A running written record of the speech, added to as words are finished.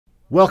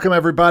Welcome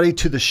everybody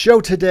to the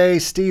show today.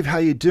 Steve, how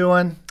you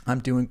doing? I'm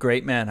doing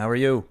great, man. How are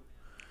you?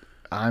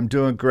 I'm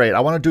doing great. I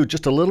want to do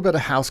just a little bit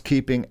of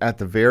housekeeping at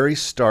the very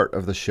start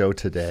of the show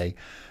today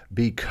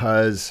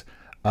because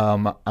I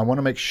want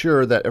to make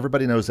sure that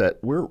everybody knows that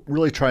we're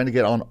really trying to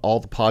get on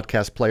all the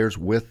podcast players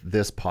with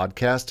this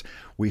podcast.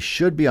 We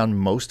should be on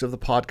most of the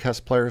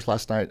podcast players.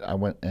 Last night I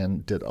went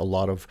and did a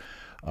lot of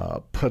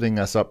putting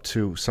us up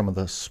to some of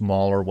the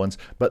smaller ones.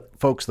 But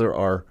folks, there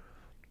are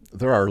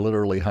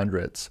literally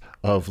hundreds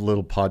of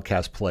little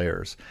podcast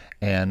players,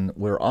 and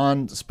we're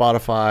on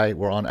Spotify,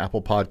 we're on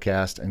Apple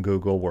Podcast and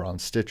Google, we're on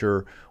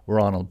Stitcher, we're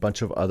on a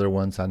bunch of other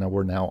ones. I know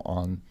we're now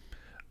on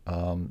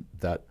a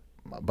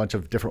bunch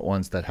of different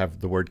ones that have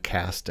the word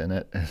cast in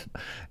it,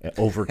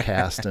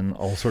 Overcast and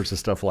all sorts of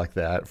stuff like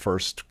that,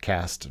 First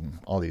Cast and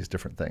all these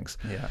different things.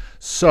 Yeah.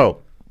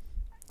 So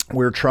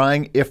we're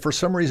trying, if for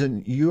some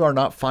reason you are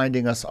not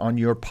finding us on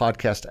your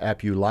podcast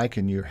app you like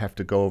and you have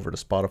to go over to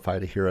Spotify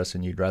to hear us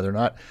and you'd rather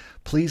not,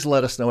 please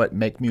let us know at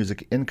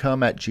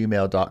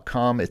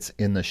makemusicincome@gmail.com. It's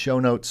in the show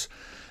notes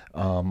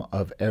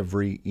of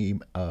every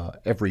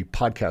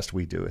podcast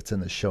we do. It's in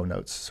the show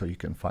notes, so you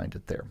can find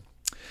it there.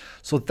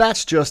 So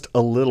that's just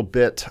a little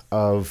bit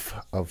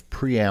of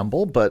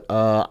preamble, but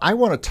I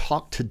want to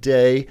talk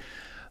today.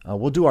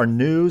 We'll do our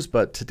news,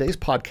 but today's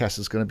podcast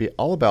is going to be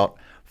all about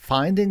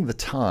finding the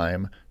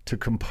time to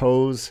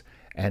compose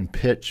and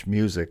pitch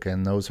music,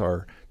 and those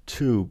are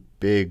two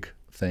big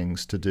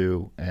things to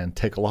do and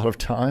take a lot of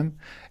time.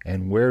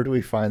 And where do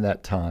we find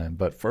that time?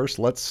 But first,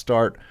 let's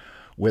start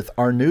with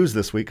our news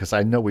this week, because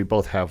I know we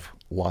both have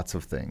lots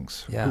of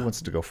things. Yeah. Who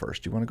wants to go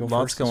first? Do you want to go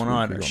Lots first? going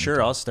on.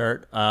 Sure, I'll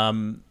start.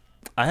 I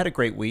had a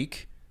great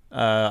week.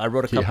 I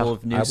wrote a couple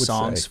of new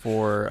songs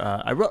for.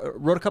 I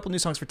wrote a couple new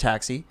songs for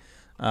Taxi.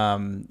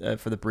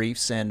 For the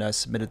briefs, and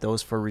submitted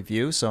those for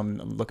review. So I'm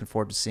looking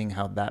forward to seeing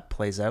how that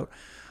plays out.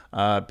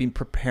 Been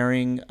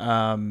preparing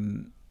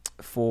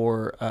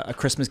for a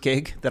Christmas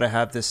gig that I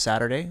have this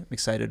Saturday. I'm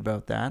excited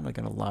about that, like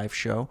in a live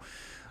show.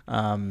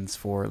 It's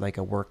for like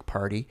a work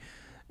party.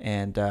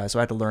 And so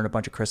I had to learn a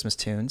bunch of Christmas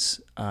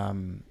tunes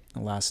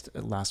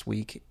last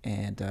week.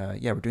 And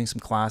yeah, we're doing some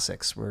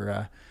classics.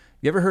 You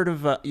ever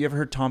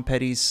heard Tom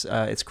Petty's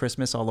It's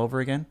Christmas All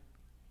Over Again?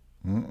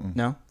 Mm-mm.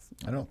 No?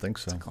 I don't think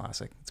so. It's a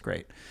classic. It's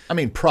great. I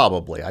mean,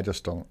 probably. I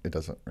just don't. It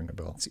doesn't ring a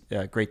bell. It's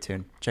a great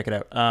tune. Check it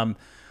out.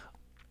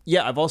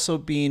 Yeah, I've also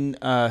been,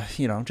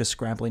 just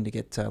scrambling to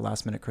get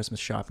last-minute Christmas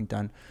shopping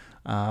done.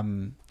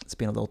 It's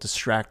been a little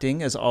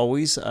distracting, as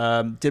always.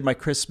 Did my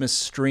Christmas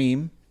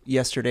stream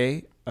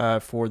yesterday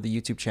for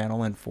the YouTube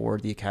channel and for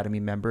the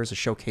Academy members. I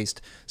showcased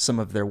some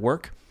of their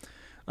work,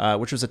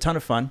 which was a ton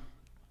of fun.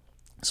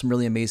 Some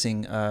really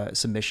amazing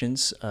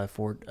submissions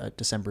for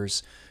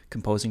December's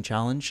composing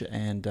challenge,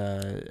 and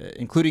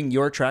including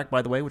your track,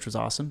 by the way, which was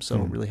awesome. So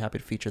really happy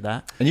to feature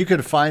that. And you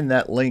can find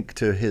that link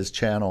to his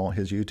channel,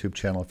 his YouTube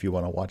channel, if you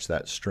want to watch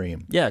that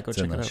stream. Yeah, go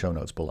check it out. It's in the show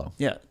notes below.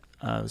 Yeah,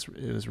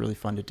 it was really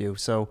fun to do.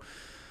 So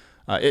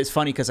it's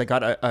funny because I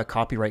got a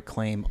copyright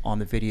claim on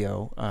the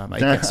video. I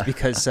guess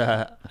because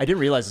I didn't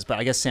realize this, but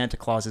I guess Santa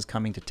Claus is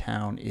Coming to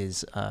Town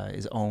is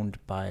owned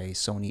by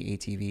Sony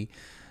ATV.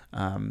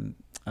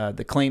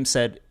 The claim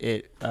said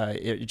it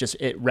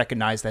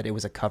recognized that it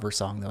was a cover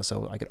song though,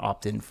 so I could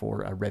opt in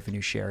for a revenue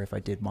share if I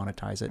did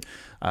monetize it,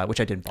 which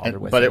I didn't bother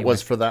with. But anyway. It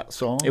was for that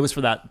song? It was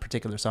for that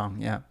particular song,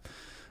 yeah.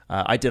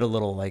 I did a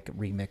little like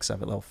remix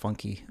of it, a little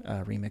funky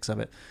remix of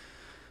it.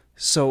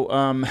 So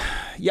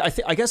yeah,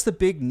 I guess the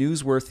big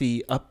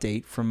newsworthy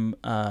update from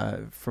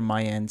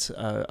my end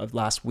of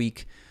last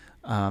week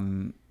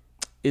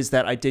is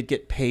that I did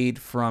get paid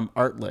from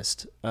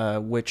Artlist,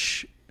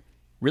 which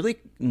really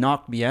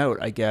knocked me out,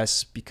 I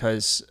guess,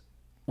 because,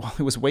 well,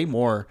 it was way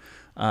more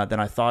than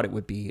I thought it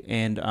would be.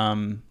 And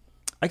I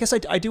guess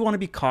I do want to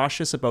be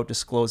cautious about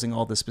disclosing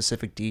all the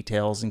specific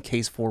details in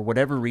case, for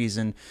whatever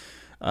reason,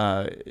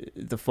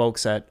 the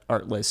folks at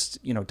Artlist,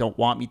 don't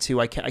want me to.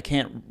 I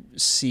can't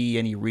see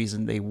any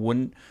reason they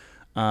wouldn't.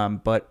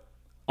 But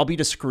I'll be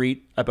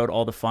discreet about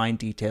all the fine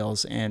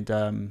details.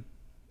 And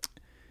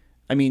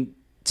I mean,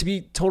 to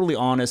be totally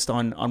honest,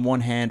 on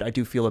one hand, I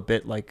do feel a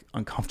bit like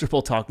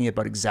uncomfortable talking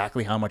about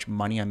exactly how much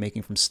money I'm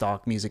making from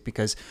stock music,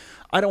 because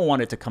I don't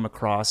want it to come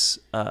across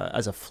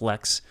as a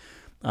flex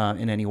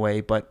in any way.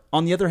 But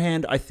on the other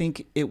hand, I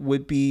think it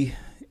would be,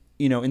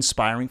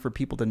 inspiring for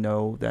people to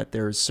know that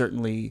there's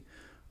certainly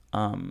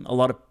a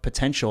lot of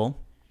potential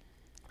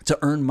to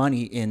earn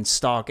money in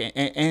stock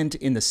and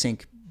in the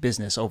sync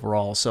business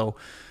overall. So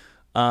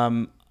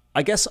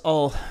I guess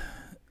I'll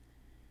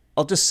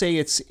just say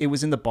it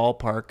was in the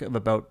ballpark of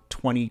about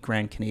 20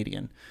 grand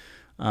Canadian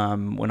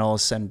when all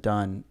is said and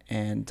done.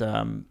 And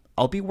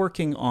I'll be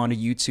working on a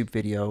YouTube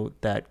video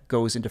that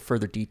goes into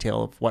further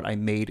detail of what I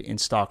made in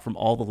stock from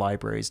all the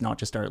libraries, not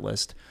just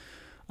Artlist.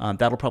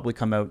 That'll probably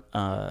come out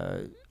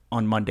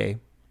on Monday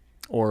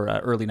or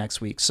early next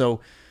week.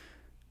 So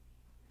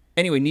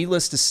anyway,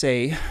 needless to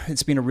say,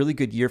 it's been a really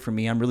good year for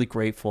me. I'm really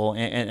grateful.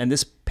 And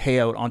this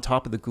payout on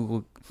top of the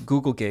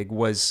Google gig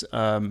was,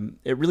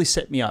 it really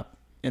set me up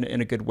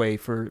in a good way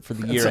for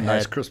the year It's a ahead.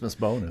 nice Christmas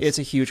bonus. It's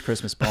a huge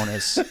Christmas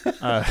bonus.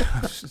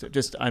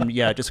 I'm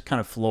just kind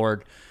of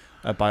floored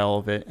by all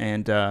of it,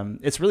 and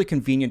it's really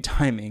convenient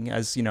timing,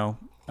 as you know.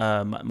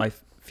 My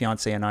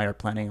fiance and I are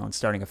planning on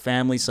starting a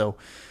family, so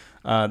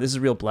this is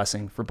a real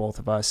blessing for both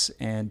of us.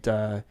 And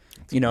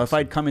if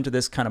I'd come into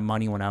this kind of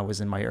money when I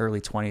was in my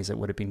early 20s, it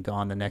would have been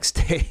gone the next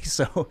day.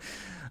 So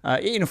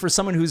for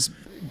someone who's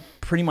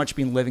pretty much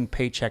been living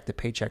paycheck to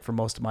paycheck for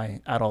most of my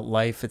adult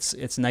life,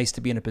 it's nice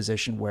to be in a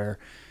position where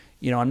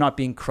I'm not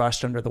being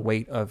crushed under the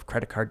weight of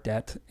credit card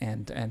debt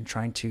and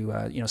trying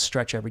to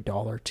stretch every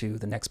dollar to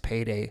the next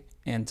payday.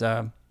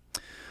 And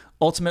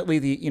ultimately,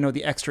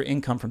 the extra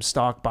income from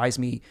stock buys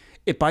me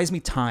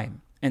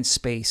time and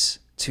space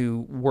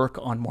to work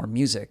on more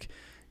music,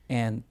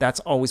 and that's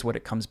always what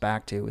it comes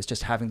back to, is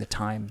just having the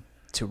time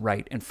to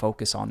write and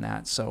focus on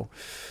that. So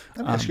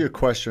let me ask you a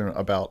question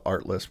about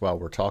Artlist while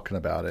we're talking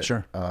about it.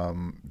 Sure.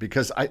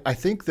 Because I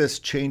think this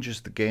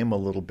changes the game a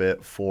little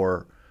bit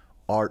for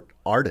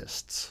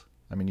artists.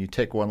 I mean, you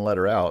take one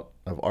letter out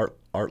of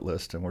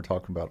Artlist and we're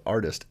talking about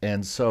artist.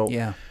 And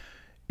so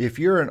if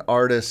you're an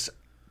artist,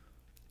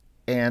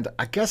 and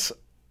I guess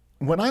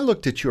when I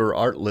looked at your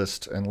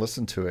Artlist and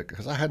listened to it,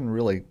 because I hadn't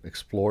really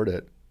explored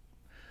it,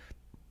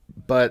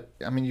 but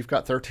I mean, you've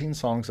got 13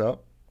 songs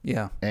up.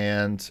 Yeah.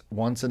 And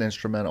one's an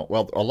instrumental.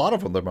 Well, a lot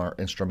of them are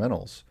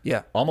instrumentals.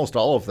 Yeah. Almost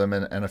all of them,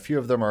 and a few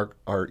of them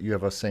are you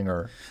have a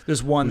singer.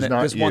 There's one that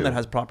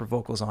has proper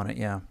vocals on it,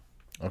 yeah.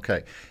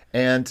 Okay.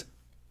 And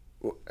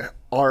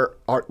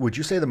would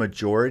you say the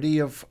majority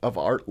of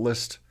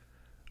Artlist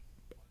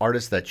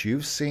artists that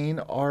you've seen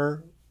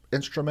are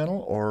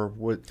instrumental, or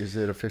is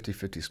it a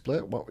 50-50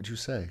 split? What would you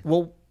say?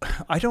 Well,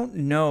 I don't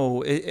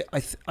know.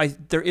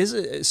 There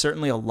is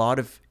certainly a lot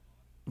of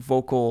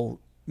vocal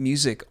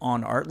music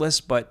on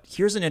Artlist, but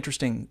here's an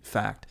interesting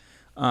fact,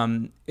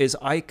 is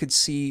I could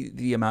see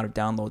the amount of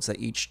downloads that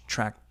each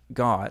track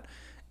got,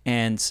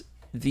 and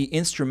the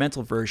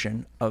instrumental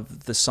version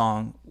of the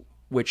song,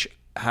 which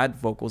had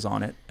vocals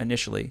on it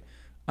initially,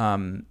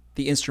 the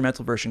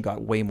instrumental version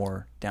got way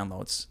more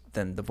downloads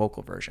than the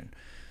vocal version.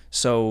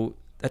 So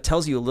that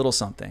tells you a little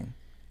something.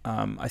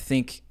 I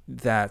think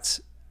that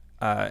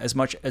as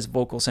much as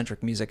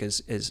vocal-centric music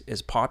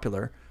is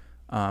popular,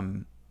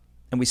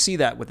 and we see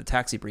that with the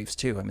Taxi Briefs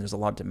too. I mean, there's a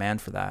lot of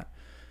demand for that.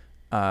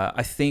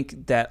 I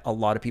think that a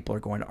lot of people are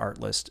going to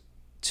Artlist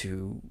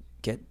to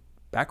get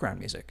background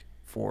music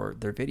for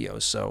their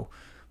videos. So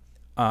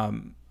I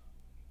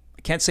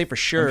can't say for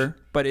sure,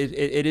 but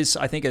it is,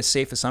 I think, a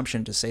safe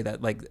assumption to say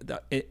that like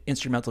the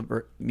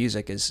instrumental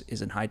music is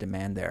in high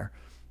demand there.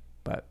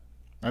 But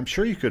I'm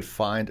sure you could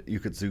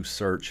do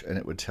search and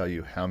it would tell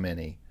you how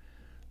many,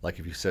 like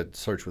if you said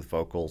search with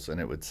vocals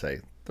and it would say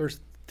there's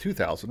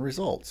 2,000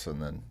 results,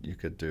 and then you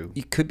could do.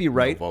 You could be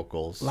right.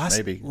 Vocals, If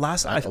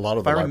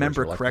I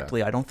remember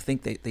correctly, I don't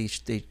think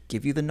they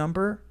give you the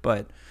number,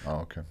 but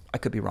okay. I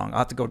could be wrong. I'll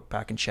have to go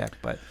back and check.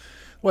 But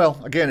well,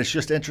 again, it's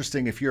just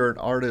interesting if you're an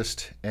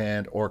artist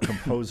or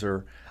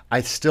composer. I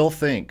still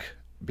think,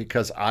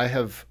 because I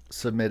have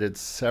submitted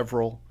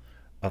several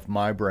of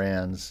my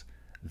brands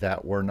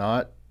that were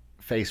not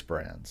face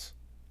brands,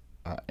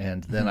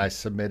 and then I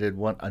submitted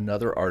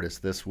another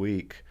artist this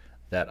week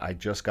that I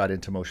just got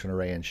into Motion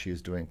Array, and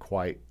she's doing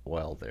quite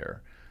well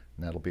there,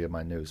 and that'll be in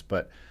my news.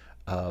 But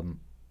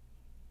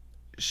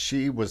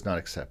she was not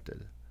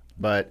accepted.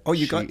 But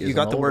you got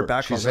the word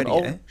back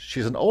already.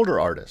 She's an older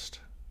artist.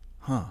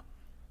 Huh.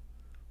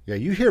 Yeah,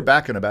 you hear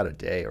back in about a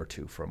day or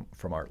two from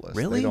Artlist.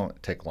 Really? They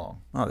don't take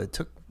long. Oh,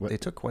 they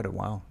took quite a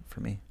while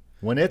for me.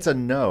 When it's a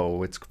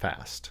no, it's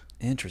fast.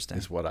 Interesting.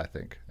 Is what I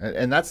think,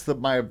 and that's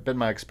been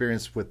my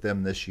experience with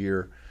them this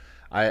year.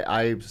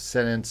 I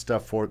sent in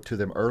stuff to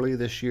them early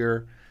this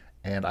year,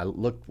 and I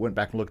went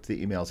back and looked at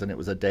the emails, and it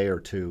was a day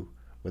or two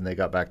when they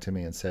got back to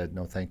me and said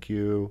no, thank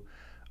you.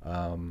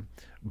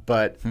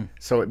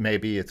 So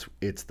maybe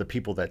it's the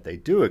people that they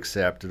do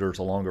accept. There's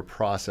a longer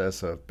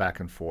process of back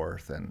and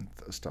forth and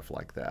stuff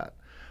like that.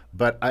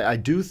 But I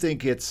do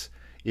think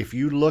if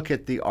you look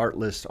at the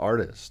Artlist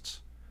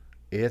artists,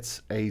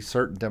 it's a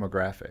certain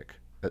demographic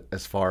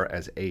as far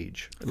as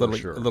age. A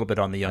little bit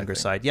on the younger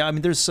side. Yeah, I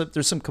mean, there's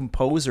some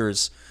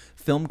composers,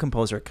 film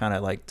composer kind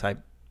of like type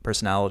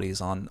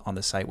personalities on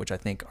the site, which I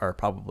think are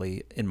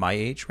probably in my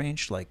age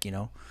range, like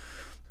 30s,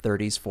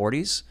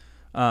 40s.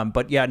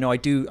 But yeah, no, I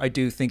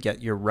do think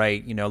that you're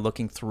right.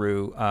 Looking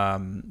through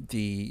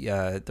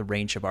the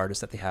range of artists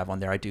that they have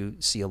on there, I do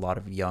see a lot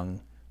of young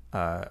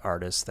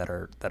artists that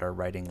are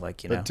writing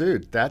like. But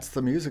dude, that's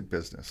the music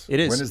business. It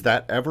is. When has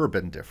that ever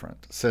been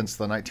different? Since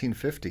the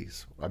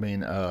 1950s? I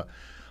mean,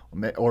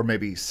 or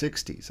maybe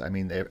 60s. I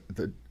mean,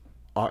 the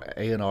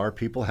A&R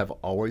people have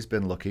always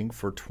been looking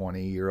for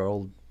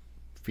 20-year-old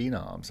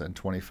phenoms and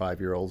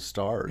 25-year-old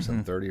stars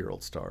and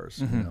 30-year-old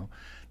stars.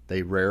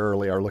 They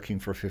rarely are looking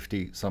for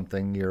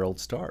 50-something-year-old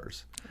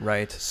stars.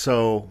 Right.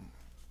 So,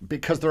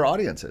 because their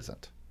audience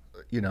isn't,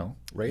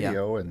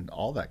 radio and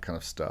all that kind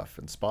of stuff,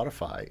 and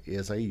Spotify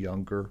is a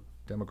younger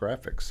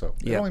demographics. So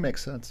it Yeah. only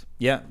makes sense.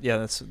 Yeah,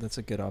 that's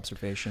a good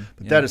observation.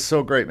 But Yeah. that is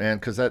so great, man,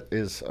 because that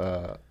is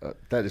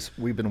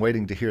we've been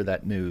waiting to hear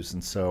that news,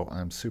 and so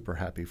I'm super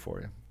happy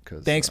for you.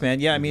 Thanks, man.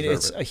 Yeah, I mean,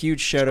 it's a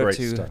huge shout out great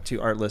to stuff.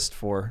 Artlist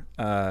for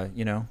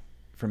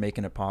for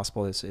making it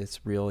possible. It's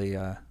really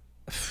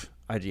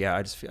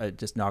it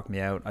just knocked me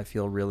out. I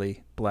feel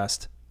really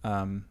blessed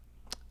for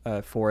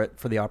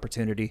the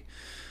opportunity,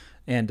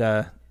 and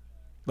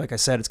like I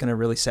said, it's going to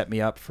really set me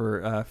up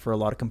for a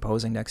lot of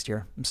composing next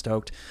year. I'm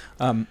stoked.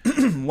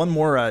 One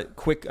more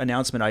quick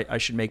announcement I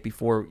should make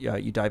before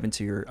you dive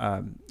into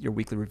your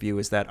weekly review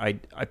is that I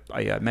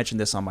mentioned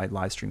this on my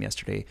live stream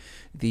yesterday.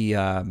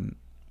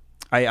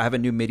 I have a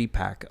new MIDI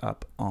pack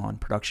up on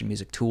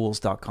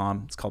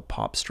productionmusictools.com. It's called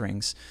Pop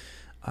Strings.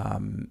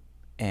 And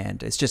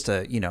it's just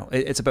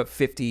it's about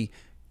 50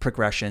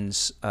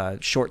 progressions,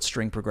 short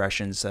string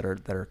progressions that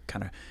are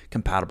kind of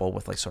compatible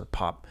with like sort of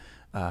pop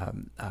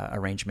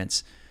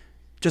arrangements.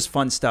 Just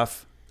fun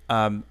stuff.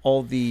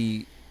 All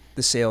the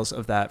sales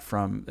of that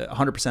from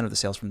 100% of the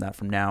sales from that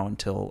from now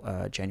until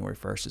January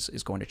 1st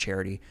is going to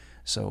charity.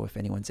 So if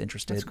anyone's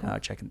interested, cool.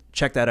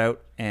 check that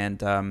out.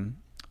 And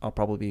I'll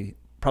probably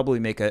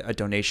make a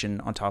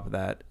donation on top of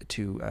that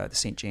to the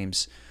St.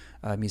 James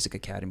Music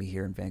Academy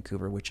here in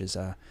Vancouver, which is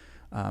a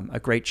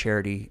great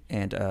charity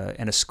and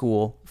a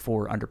school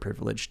for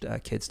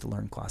underprivileged kids to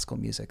learn classical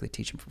music. They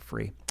teach them for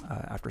free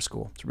after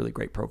school. It's a really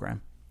great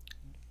program.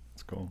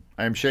 That's cool.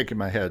 I am shaking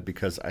my head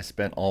because I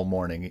spent all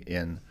morning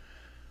in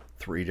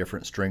 3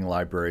 different string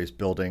libraries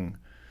building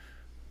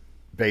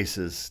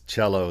basses,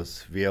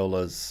 cellos,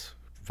 violas,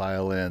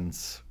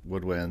 violins,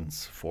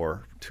 woodwinds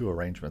for 2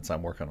 arrangements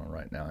I'm working on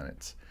right now,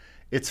 and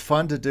it's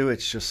fun to do.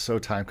 It's just so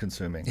time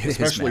consuming,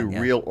 especially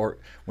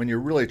when you're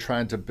really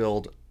trying to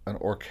build an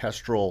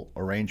orchestral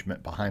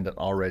arrangement behind an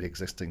already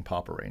existing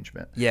pop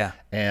arrangement. Yeah.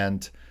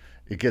 And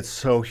it gets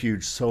so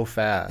huge so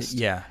fast.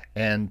 Yeah.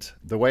 And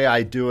the way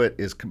I do it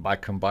is by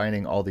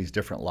combining all these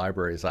different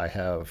libraries I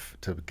have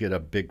to get a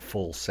big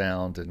full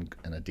sound and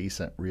a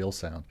decent real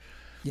sound.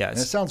 Yeah, and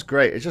it sounds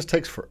great. It just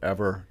takes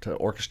forever to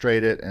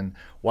orchestrate it and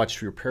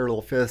watch your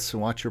parallel fifths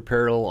and watch your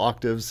parallel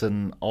octaves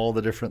and all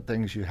the different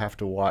things you have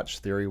to watch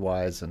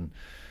theory-wise and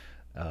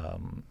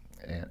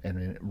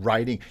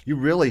writing. You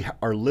really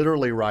are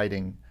literally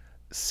writing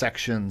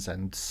sections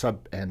and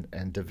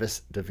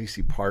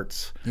divisi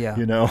parts.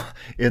 Yeah.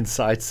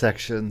 Inside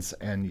sections,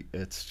 and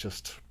it's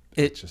just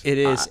it's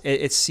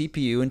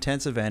CPU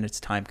intensive and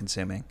it's time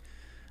consuming.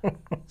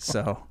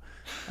 So.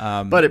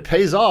 But it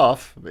pays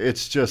off.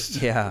 It's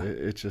just, yeah.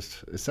 It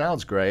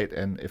sounds great.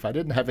 And if I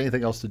didn't have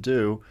anything else to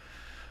do,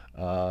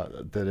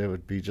 that it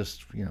would be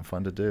just,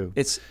 fun to do.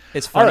 It's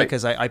funny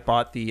because I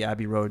bought the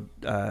Abbey Road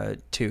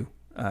 2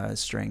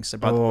 strings.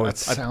 It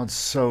sounds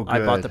so good.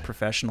 I bought the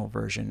professional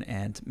version,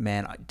 and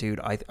man,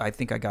 dude, I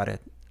think I got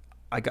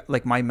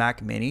like my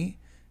Mac Mini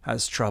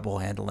has trouble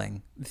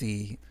handling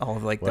the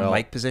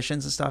mic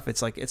positions and stuff.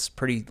 It's like it's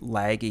pretty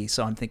laggy,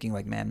 so I'm thinking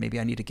like, man, maybe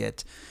I need to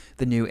get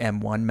the new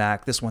M1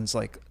 Mac. This one's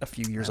like a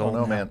few years old.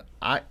 No, man,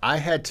 I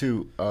had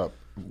to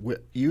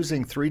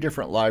using 3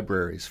 different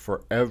libraries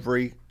for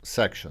every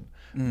section: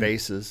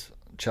 basses,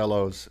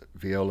 cellos,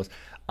 violas.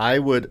 I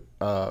would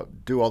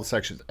do all the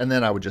sections, and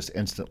then I would just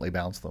instantly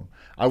bounce them.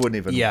 I wouldn't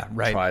even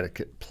try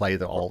to play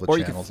all the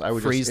channels. I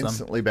would just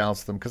instantly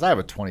bounce them because I have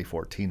a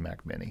 2014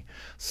 Mac Mini,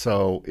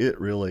 so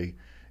it really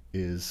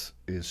is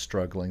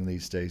struggling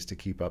these days to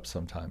keep up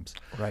sometimes.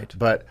 Right.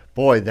 But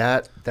boy,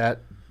 that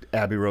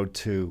Abbey Road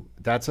 2,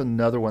 that's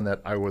another one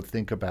that I would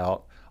think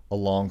about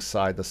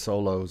alongside the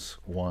Solos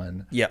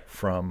one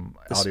from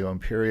Audio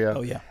Imperia.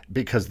 Oh yeah.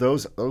 Because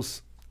those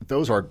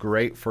are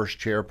great first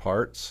chair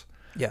parts.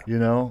 Yeah.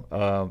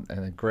 And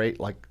a great,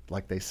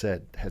 like they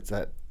said, has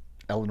that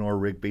Eleanor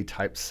Rigby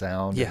type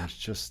sound. Yeah.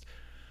 And it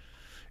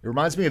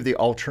reminds me of the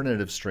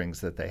alternative strings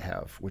that they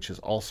have, which is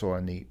also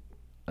an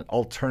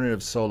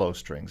alternative solo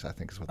strings, I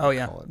think is what they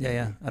call it. Maybe.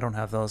 Yeah. I don't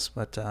have those,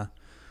 but I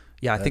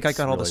think I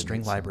got all the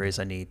string libraries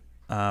I need.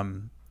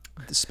 The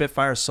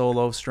Spitfire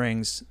solo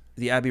strings,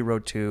 the Abbey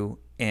Road 2,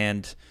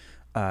 and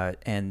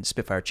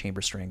Spitfire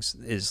chamber strings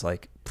is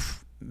like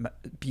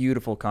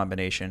beautiful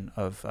combination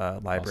of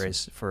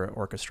libraries for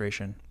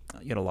orchestration.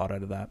 You get a lot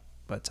out of that.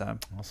 But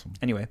awesome.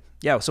 Anyway,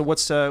 yeah. So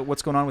what's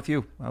going on with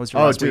you? How was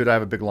your last week? I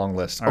have a big long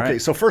list. Okay,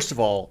 so first of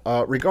all,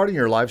 regarding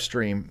your live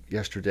stream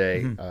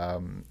yesterday,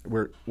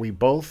 we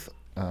both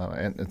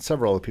and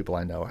several other people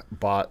I know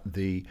bought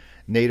the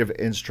Native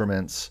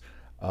Instruments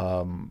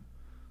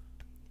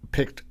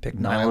picked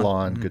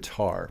nylon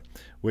guitar,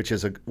 which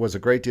was a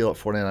great deal at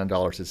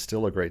 $49. It's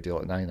still a great deal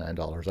at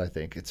 $99. I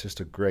think it's just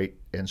a great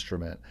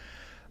instrument.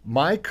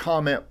 My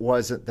comment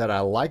wasn't that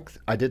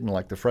I didn't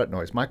like the fret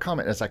noise. My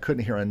comment is I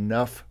couldn't hear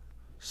enough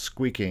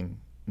squeaking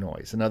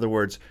noise. In other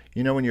words,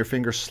 when your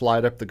fingers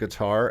slide up the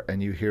guitar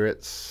and you hear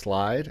it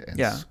slide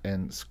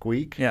and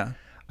squeak. Yeah.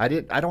 I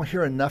don't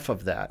hear enough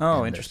of that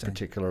in this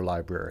particular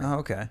library. Oh,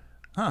 okay.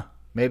 Huh.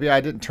 Maybe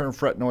I didn't turn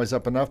fret noise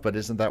up enough, but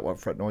isn't that what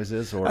fret noise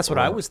is? That's what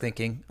I was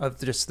thinking of,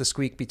 just the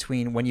squeak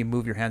between when you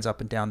move your hands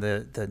up and down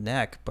the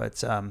neck.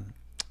 But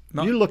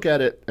No. You look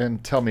at it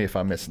and tell me if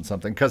I'm missing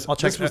something, because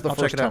this was the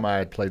first time I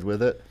had played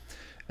with it,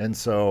 and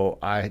so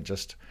I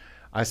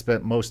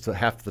spent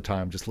half the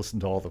time just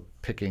listening to all the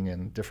picking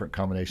and different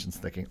combinations,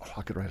 thinking, "Oh,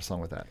 I could write a song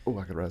with that. Oh,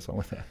 I could write a song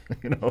with that."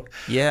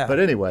 Yeah. But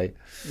anyway,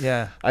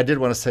 yeah, I did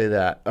want to say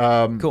that.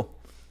 Cool.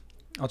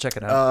 I'll check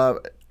it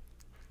out.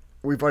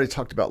 We've already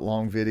talked about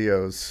long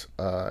videos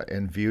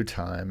and view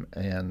time,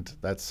 and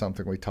that's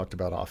something we talked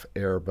about off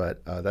air,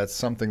 but that's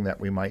something that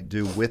we might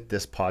do with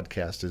this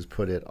podcast, is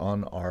put it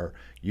on our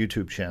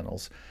YouTube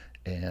channels.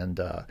 And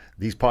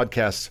these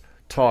podcast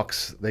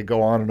talks, they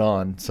go on and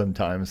on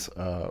sometimes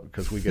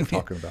because we get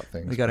talking about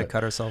things. We got to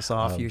cut ourselves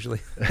off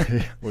usually.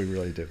 We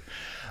really do.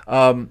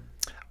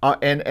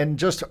 And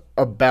just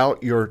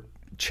about your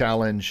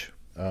challenge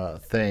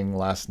thing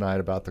last night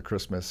about the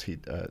Christmas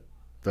heat,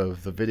 the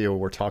video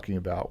we're talking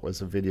about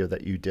was a video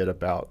that you did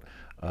about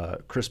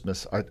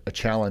Christmas, a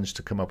challenge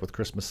to come up with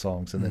Christmas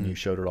songs, and then you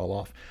showed it all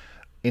off.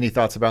 Any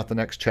thoughts about the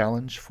next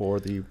challenge for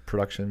the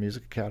Production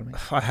Music Academy?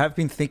 I have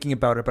been thinking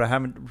about it, but I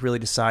haven't really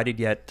decided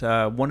yet.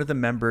 One of the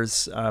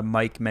members,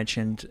 Mike,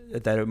 mentioned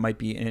that it might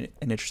be an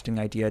interesting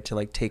idea to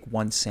like take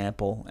one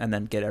sample and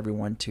then get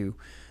everyone to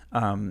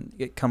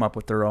come up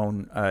with their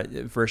own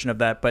version of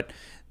that. But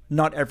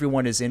not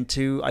everyone is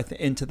into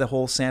the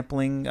whole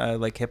sampling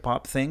like hip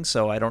hop thing,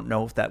 so I don't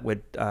know if that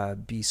would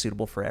be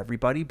suitable for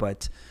everybody.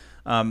 But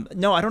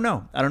no, I don't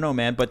know,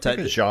 man. But I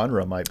think a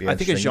genre might be. I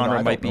think a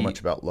genre might be. I don't know much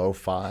about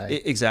lo-fi.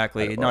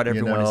 Exactly, not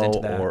everyone is into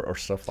that, or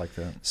stuff like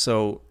that.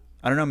 So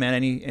I don't know, man.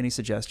 Any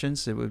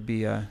suggestions? It would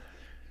be.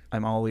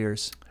 I'm all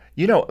ears.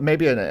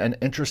 Maybe an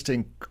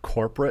interesting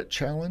corporate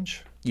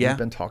challenge. Yeah, we've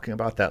been talking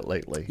about that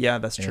lately. Yeah,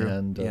 that's true.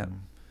 And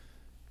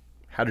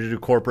how to do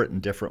corporate in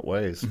different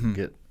ways,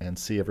 get and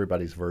see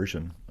everybody's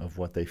version of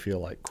what they feel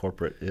like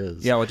corporate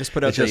is. Yeah, we'll just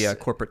put out a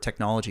corporate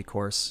technology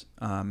course.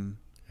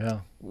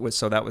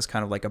 So that was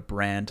kind of like a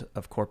brand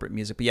of corporate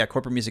music. But yeah,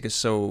 corporate music is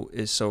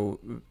so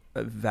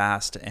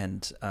vast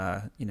and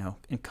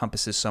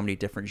encompasses so many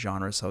different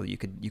genres. So you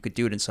could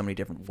do it in so many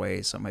different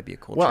ways. So it might be a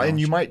cool challenge. And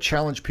you might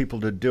challenge people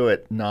to do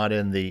it not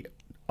in the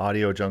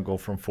Audio Jungle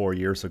from 4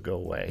 years ago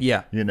way.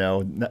 Yeah,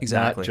 Not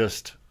exactly.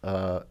 just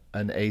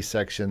an A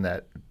section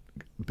that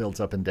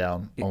builds up and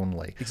down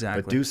only.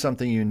 Exactly. But do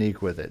something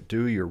unique with it.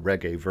 Do your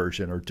reggae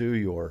version, or do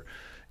your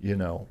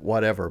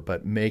whatever,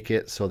 but make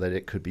it so that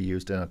it could be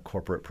used in a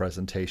corporate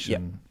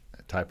presentation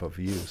type of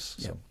use.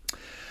 So,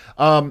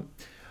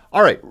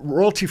 all right,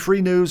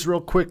 royalty-free news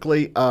real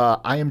quickly.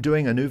 I am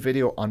doing a new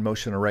video on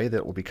Motion Array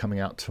that will be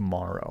coming out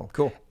tomorrow.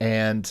 Cool.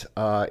 And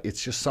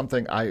it's just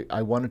something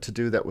I wanted to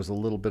do that was a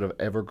little bit of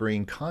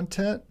evergreen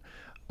content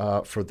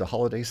for the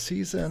holiday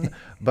season,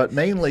 but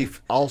mainly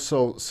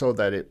also so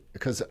that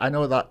because I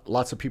know that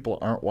lots of people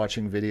aren't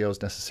watching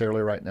videos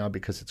necessarily right now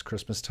because it's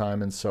Christmas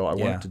time, and so I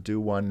wanted to do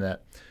one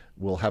that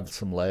will have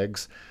some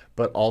legs,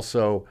 but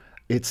also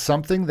it's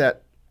something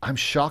that I'm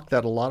shocked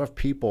that a lot of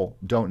people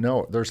don't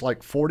know. There's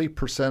like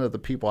 40% of the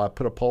people, I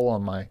put a poll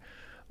on my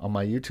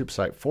YouTube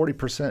site,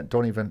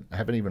 40%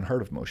 haven't even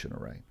heard of Motion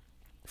Array.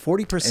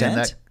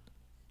 40%?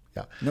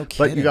 Yeah. No kidding.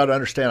 But you got to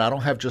understand, I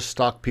don't have just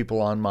stock people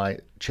on my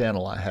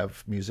channel. I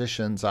have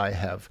musicians. I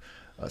have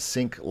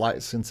sync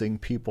licensing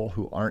people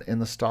who aren't in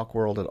the stock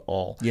world at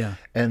all. Yeah.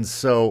 And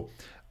so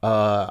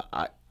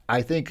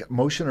I think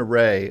Motion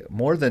Array,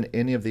 more than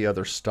any of the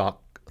other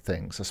stock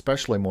things,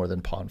 especially more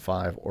than Pond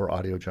 5 or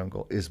Audio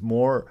Jungle, is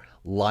more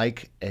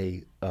like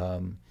it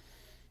and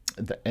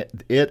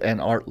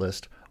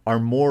Artlist are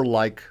more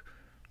like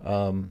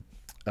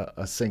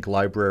a sync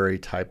library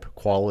type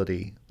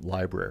quality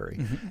library.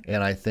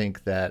 And I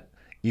think that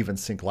even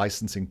sync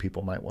licensing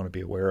people might want to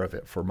be aware of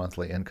it for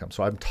monthly income.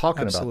 So I'm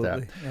talking about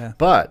that. Yeah.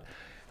 But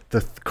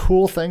the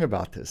cool thing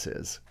about this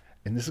is,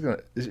 and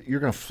you're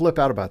going to flip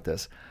out about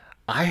this,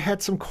 I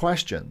had some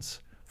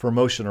questions for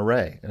Motion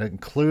Array, and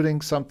including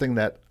something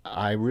that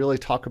I really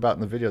talk about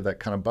in the video that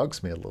kind of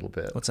bugs me a little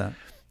bit. What's that?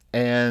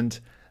 And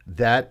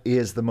that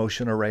is the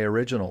Motion Array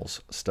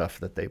Originals stuff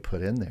that they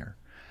put in there.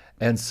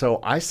 And so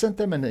I sent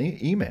them an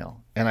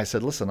email, and I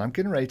said, listen, I'm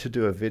getting ready to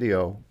do a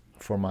video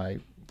for my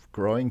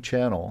growing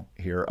channel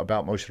here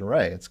about Motion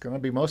Array. It's going to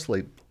be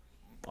mostly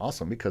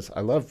awesome because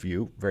I love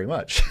you very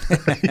much.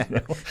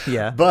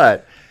 Yeah.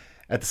 But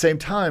at the same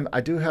time, I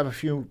do have a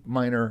few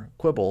minor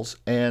quibbles,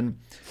 and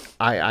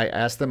I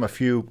asked them a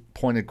few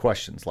pointed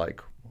questions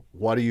like,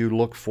 what do you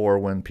look for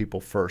when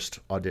people first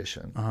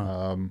audition?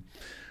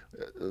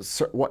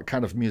 So what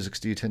kind of musics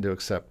do you tend to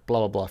accept? Blah,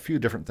 blah, blah, a few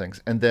different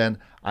things. And then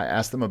I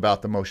asked them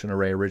about the Motion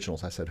Array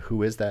Originals. I said,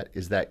 who is that?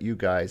 Is that you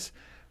guys?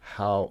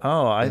 How?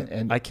 Oh,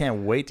 I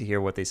can't wait to hear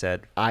what they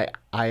said. I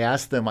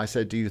asked them, I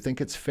said, do you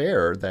think it's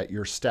fair that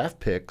your staff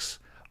picks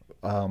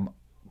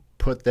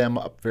put them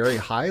up very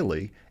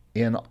highly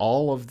in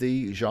all of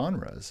the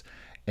genres?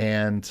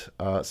 And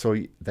so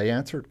they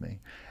answered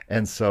me.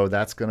 And so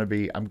that's going to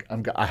be,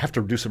 I have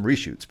to do some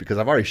reshoots because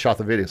I've already shot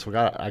the video. So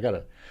I got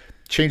to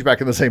change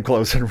back in the same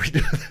clothes and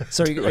redo it.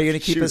 So are you going to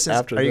keep us?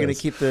 Are you going to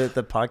keep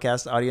the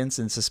podcast audience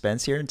in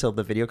suspense here until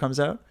the video comes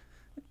out?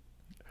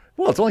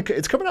 Well,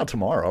 it's coming out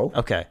tomorrow.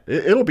 Okay.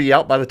 It'll be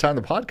out by the time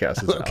the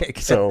podcast is Okay, out.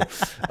 good. So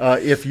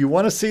if you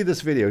want to see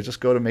this video, just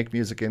go to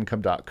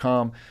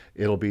makemusicincome.com.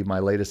 It'll be my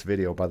latest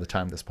video by the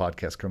time this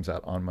podcast comes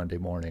out on Monday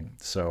morning.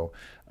 So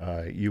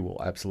you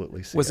will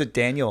absolutely see Was it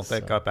Daniel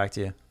that got back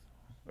to you?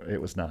 It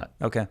was not.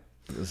 Okay.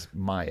 It was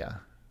Maya.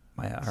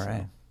 Maya, all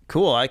right.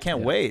 Cool. I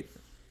can't wait.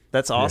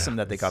 That's awesome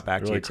that they got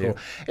back Really to you cool.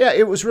 too. Yeah,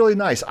 it was really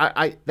nice.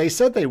 They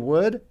said they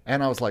would,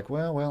 and I was like,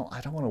 well,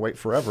 I don't want to wait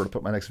forever to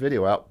put my next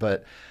video out,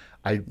 but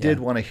I did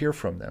want to hear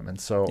from them, and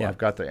so I've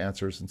got the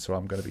answers, and so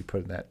I'm going to be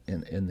putting that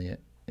in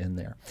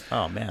there.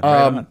 Oh man,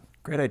 right on.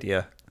 Great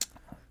idea.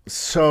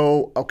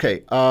 So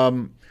okay,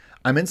 I'm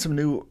in some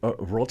new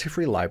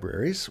royalty-free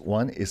libraries.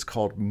 One is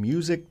called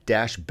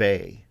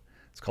Music-Bay.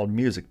 It's called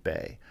Music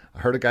Bay. I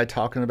heard a guy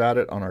talking about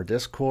it on our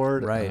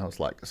Discord, right. and I was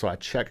like, so I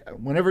check.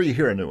 Whenever you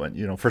hear a new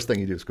one, first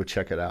thing you do is go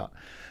check it out.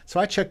 So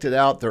I checked it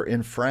out. They're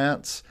in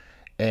France,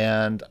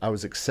 and I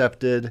was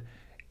accepted,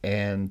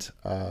 and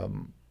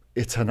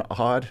it's an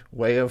odd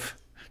way of,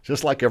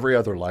 just like every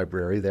other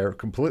library, they're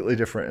completely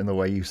different in the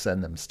way you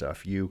send them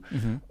stuff. You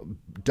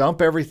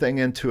dump everything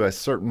into a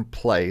certain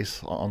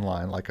place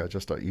online, like you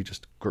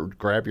just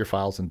grab your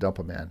files and dump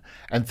them in.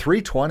 And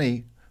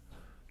 320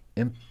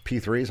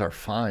 MP3s are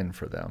fine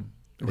for them.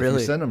 Really?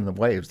 If you send them the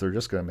waves, they're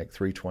just going to make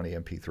 320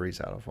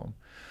 MP3s out of them.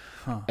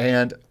 Huh.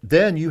 And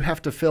then you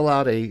have to fill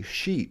out a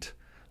sheet,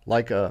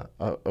 like a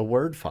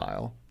Word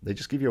file. They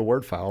just give you a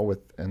Word file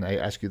and they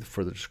ask you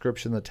for the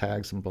description, the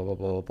tags, and blah, blah,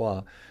 blah, blah,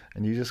 blah.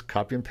 And you just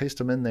copy and paste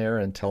them in there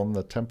and tell them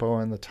the tempo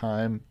and the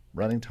time,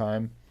 running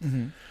time.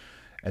 And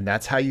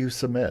that's how you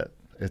submit.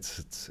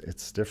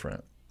 It's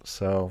different.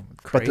 So,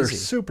 Crazy. But they're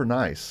super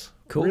nice.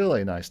 Cool.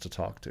 Really nice to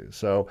talk to.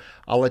 So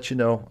I'll let you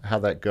know how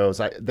that goes.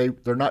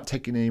 They're not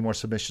taking any more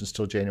submissions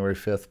till January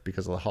 5th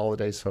because of the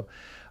holidays. So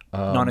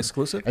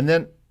non-exclusive? And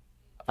then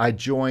I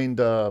joined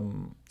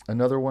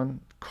another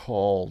one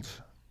called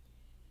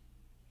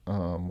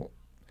I've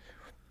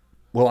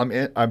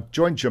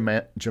joined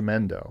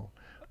Jamendo.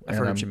 I've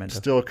heard of I'm Jamendo.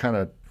 Still kind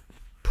of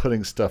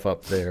putting stuff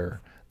up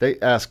there. They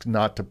ask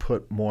not to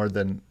put more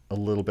than a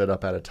little bit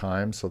up at a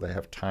time, so they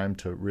have time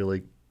to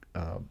really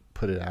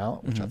put it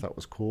out, which I thought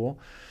was cool.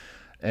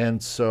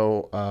 And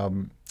so,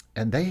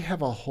 and they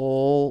have a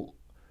whole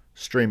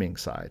streaming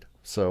side.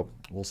 So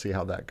we'll see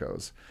how that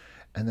goes.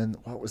 And then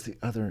what was the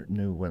other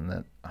new one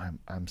that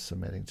I'm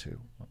submitting to?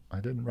 I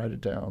didn't write it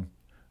down.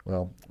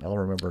 Well, I'll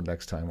remember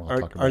next time. I'll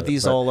talk about it. Are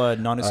these all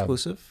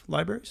non-exclusive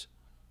libraries?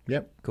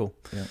 Yep. Cool.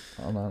 Yeah,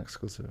 all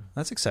non-exclusive.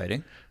 That's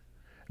exciting.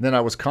 And then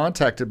I was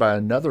contacted by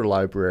another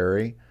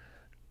library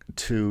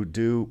to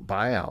do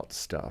buyout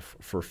stuff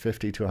for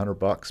 $50 to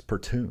 $100 per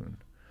tune.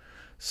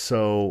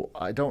 So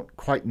I don't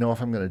quite know if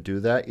I'm going to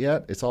do that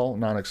yet. It's all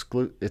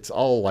non-exclusive. It's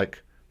all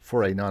like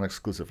for a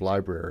non-exclusive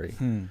library.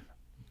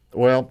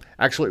 Well,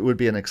 actually, it would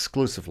be an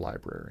exclusive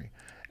library.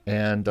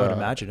 And I would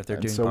imagine if they're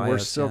doing so buyouts, we're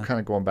still kind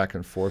of going back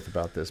and forth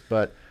about this.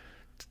 But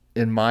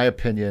in my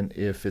opinion,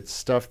 if it's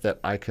stuff that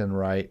I can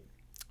write,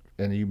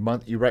 and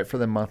you write for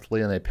them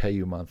monthly, and they pay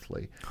you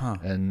monthly,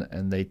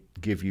 and they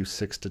give you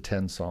 6 to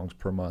 10 songs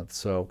per month.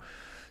 So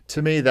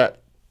to me,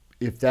 that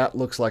if that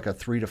looks like a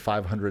 $300 to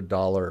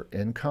 $500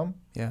 income,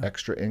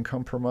 extra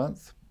income per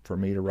month for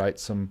me to write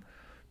some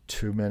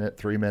 2-minute,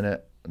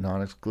 3-minute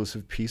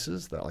non-exclusive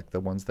pieces, that like the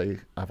ones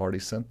I've already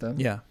sent them,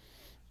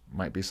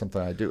 might be something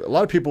I do. A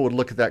lot of people would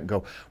look at that and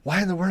go, "Why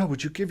in the world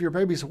would you give your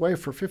babies away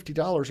for $50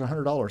 or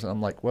 $100?" And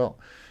I'm like, well,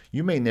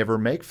 you may never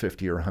make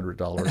 $50 or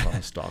 $100 on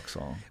a stock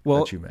song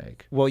that you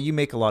make. Well, you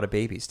make a lot of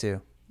babies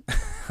too.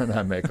 And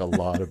I make a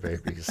lot of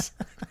babies.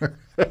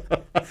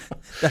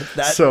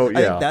 So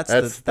yeah, I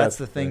think that's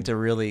the thing to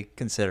really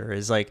consider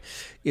is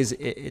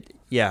it.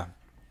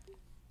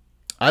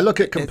 I look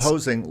at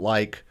composing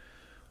like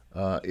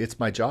it's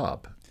my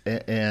job,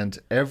 and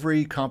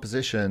every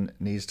composition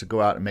needs to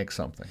go out and make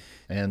something.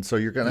 And so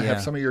you're going to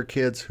have some of your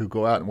kids who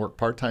go out and work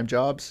part-time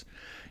jobs.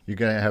 You're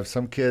going to have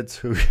some kids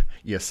who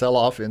you sell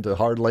off into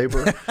hard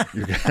labor.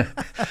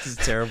 This is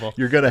terrible.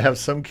 You're going to have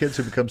some kids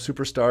who become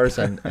superstars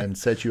and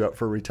set you up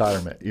for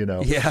retirement,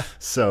 Yeah.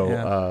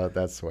 So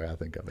that's the way I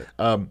think of it.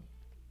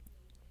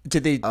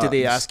 Did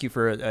they ask you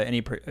for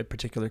any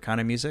particular kind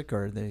of music,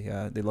 or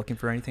are they looking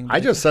for anything? I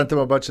just sent them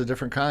a bunch of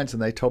different kinds,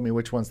 and they told me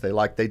which ones they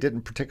liked. They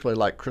didn't particularly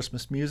like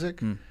Christmas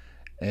music,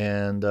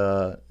 and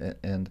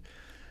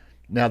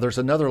now there's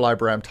another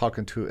library I'm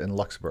talking to in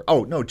Luxembourg.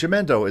 Oh no,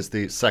 Jamendo is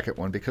the second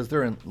one because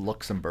they're in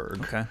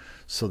Luxembourg. Okay,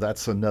 so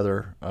that's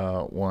another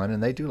one,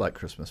 and they do like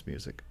Christmas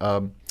music.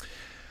 Pond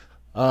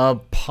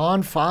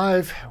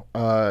 5,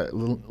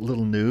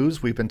 little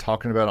news. We've been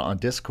talking about it on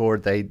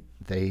Discord. They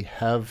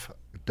have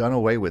done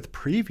away with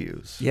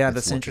previews. Yeah,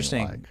 that's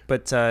interesting. Like.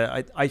 But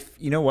I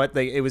you know what?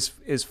 It was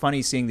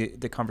funny seeing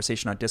the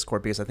conversation on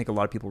Discord because I think a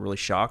lot of people were really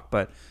shocked.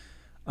 But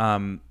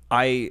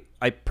I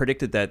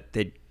predicted that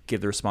they'd give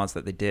the response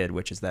that they did,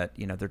 which is that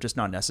they're just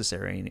not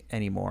necessary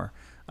anymore.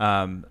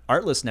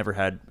 Artlist never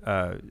had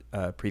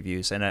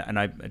previews, and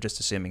I'm just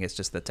assuming it's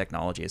just the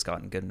technology has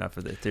gotten good enough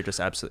for that they're just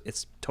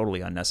it's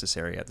totally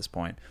unnecessary at this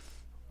point.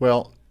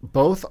 Well,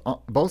 both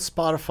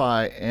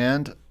Spotify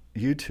and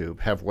YouTube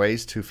have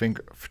ways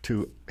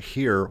to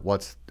hear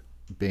what's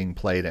being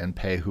played and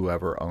pay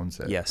whoever owns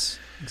it. Yes,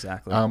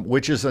 exactly.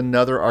 Which is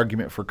another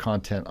argument for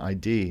Content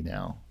ID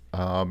now.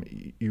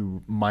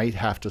 You might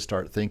have to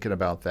start thinking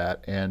about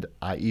that. And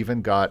I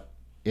even got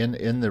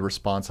in the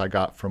response I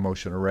got from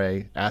Motion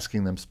Array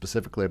asking them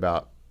specifically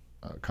about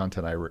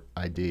Content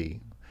ID.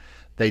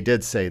 They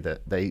did say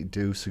that they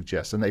do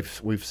suggest, and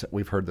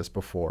we've heard this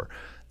before,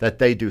 that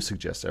they do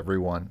suggest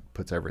everyone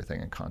puts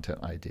everything in Content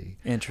ID.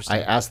 Interesting.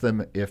 I asked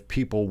them if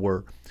people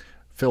were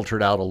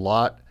filtered out a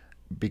lot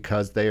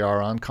because they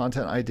are on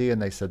Content ID,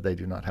 and they said they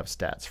do not have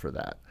stats for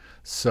that.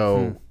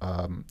 So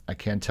I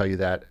can tell you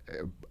that.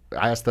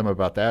 I asked them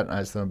about that, and I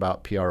asked them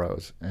about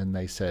PROs, and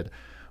they said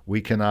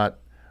we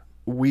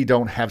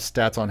don't have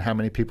stats on how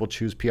many people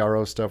choose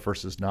PRO stuff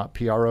versus not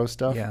PRO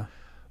stuff. Yeah.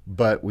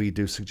 But we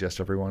do suggest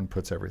everyone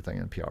puts everything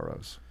in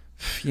PROs.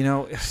 You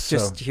know,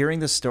 just hearing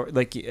the story,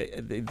 like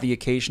the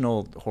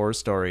occasional horror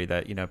story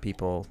that, you know,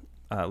 people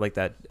like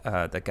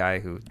that guy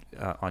who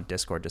on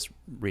Discord just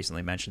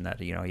recently mentioned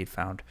that, you know, he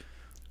found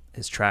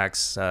his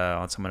tracks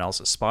on someone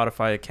else's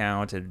Spotify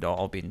account. It had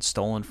all been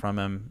stolen from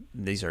him.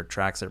 These are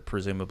tracks that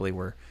presumably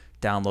were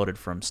downloaded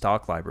from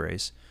stock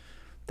libraries.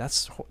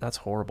 That's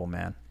horrible,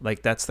 man.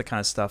 Like, that's the kind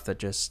of stuff that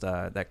just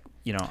that,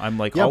 you know, I'm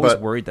like always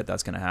worried that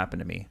that's going to happen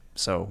to me.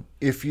 So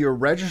if you're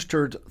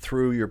registered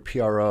through your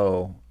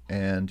PRO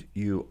and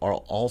you are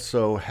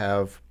also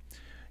have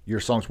your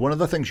songs, one of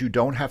the things you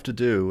don't have to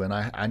do, and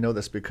I know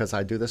this because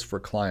I do this for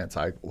clients,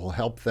 I will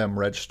help them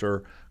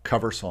register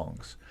cover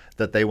songs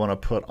that they want to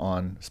put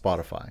on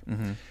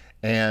Spotify.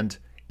 And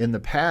in the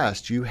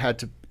past, you had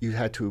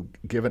to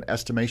give an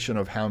estimation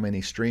of how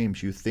many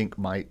streams you think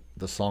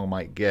the song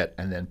might get,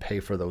 and then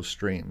pay for those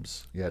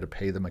streams. You had to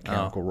pay the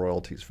mechanical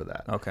royalties for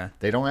that. Okay.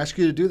 They don't ask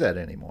you to do that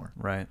anymore.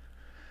 Right.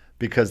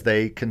 Because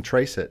they can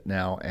trace it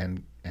now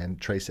and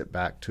trace it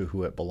back to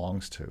who it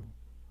belongs to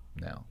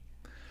now.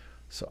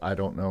 So I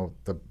don't know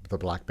the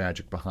black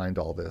magic behind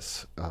all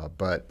this,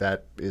 but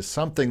that is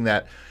something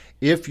that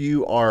if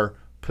you are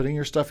putting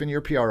your stuff in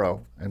your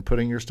PRO and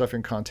putting your stuff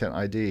in Content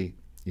ID,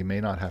 you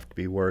may not have to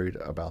be worried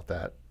about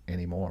that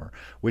anymore,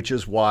 which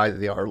is why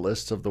the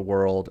artists of the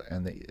world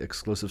and the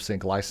exclusive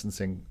sync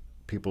licensing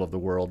people of the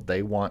world,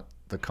 they want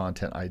the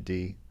Content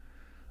ID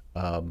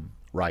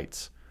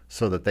rights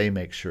so that they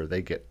make sure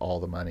they get all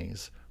the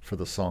monies for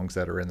the songs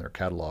that are in their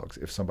catalogs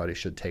if somebody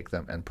should take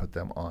them and put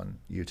them on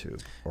YouTube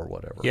or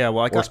whatever. Yeah,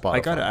 well, I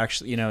got to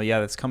actually, you know,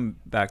 that's come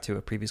back to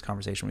a previous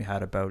conversation we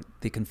had about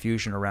the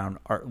confusion around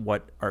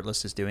what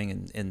Artlist is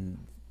doing in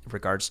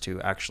regards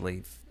to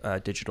actually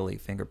digitally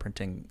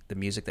fingerprinting the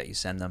music that you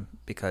send them,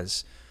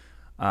 because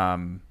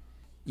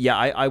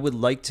I would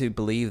like to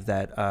believe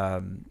that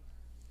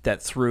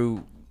that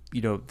through,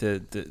 you know,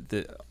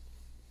 the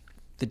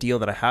deal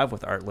that I have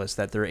with Artlist,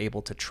 that they're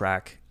able to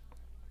track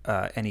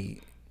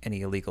any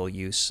illegal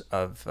use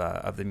of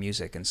the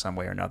music in some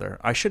way or another.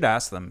 I should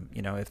ask them,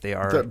 you know, if they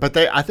are. But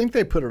I think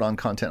they put it on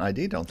Content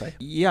ID, don't they?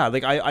 Yeah,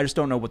 like I just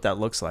don't know what that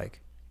looks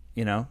like,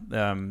 you know.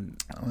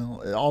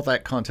 Well, all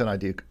that Content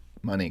ID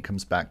money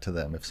comes back to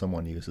them if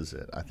someone uses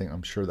it.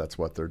 I'm sure that's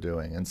what they're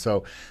doing, and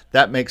so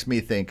that makes me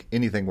think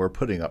anything we're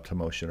putting up to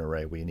Motion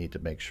Array, we need to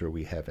make sure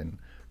we have in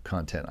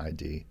Content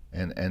ID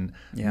and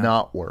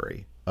not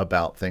worry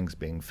about things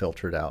being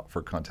filtered out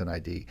for Content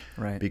ID,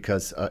 right?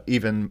 Because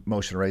even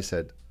Motion Array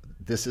said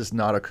this is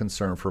not a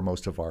concern for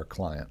most of our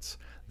clients.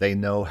 They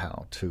know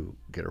how to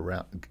get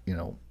around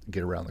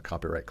the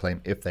copyright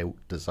claim if they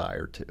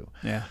desire to.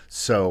 Yeah.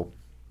 So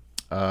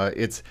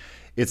it's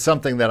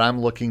something that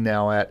I'm looking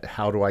now at.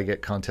 How do I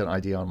get Content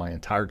ID on my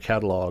entire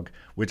catalog?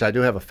 Which I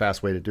do have a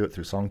fast way to do it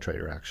through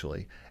SongTrader,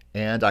 actually.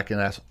 And I can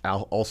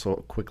also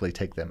quickly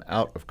take them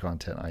out of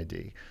Content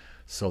ID,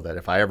 so that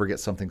if I ever get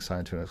something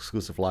signed to an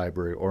exclusive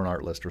library or an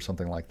art list or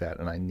something like that,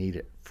 and I need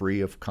it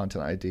free of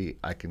Content ID,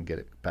 I can get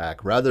it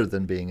back, rather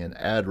than being in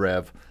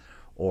AdRev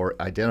or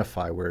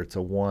Identify, where it's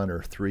a 1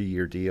 or 3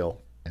 year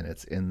deal and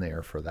it's in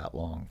there for that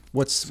long.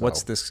 What's the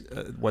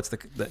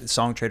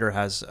SongTrader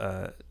has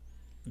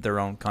their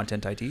own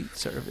Content ID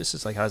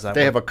services? Like, how does that work?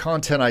 They have a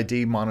Content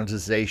ID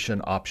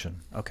monetization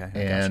option. Okay.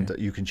 And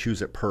you can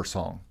choose it per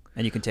song.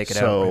 And you can take it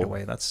out right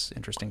away. That's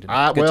interesting to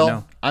know. Good to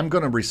know. I'm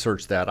going to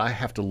research that. I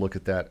have to look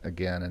at that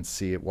again and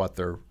see what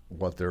their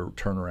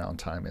turnaround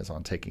time is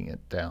on taking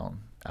it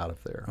down out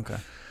of there. Okay.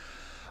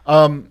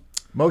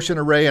 Motion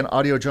Array and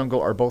Audio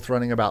Jungle are both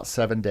running about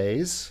 7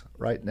 days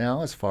right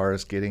now as far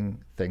as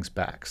getting things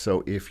back.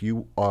 So if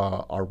you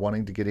are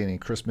wanting to get any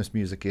Christmas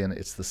music in,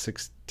 it's the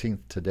 16th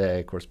today.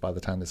 Of course, by the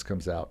time this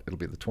comes out, it'll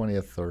be the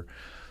 20th or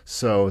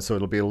so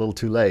it'll be a little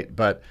too late.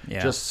 But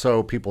just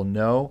so people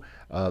know,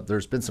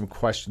 there's been some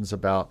questions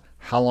about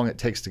how long it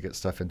takes to get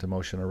stuff into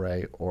Motion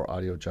Array or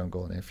Audio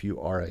Jungle. And if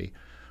you are a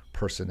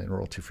person in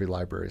royalty-free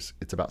libraries,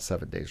 it's about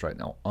 7 days right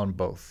now on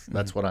both. Mm-hmm.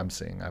 That's what I'm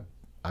seeing.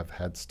 I've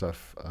had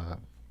stuff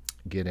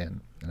get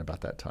in about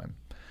that time.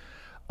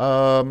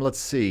 Let's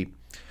see.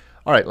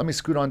 All right, let me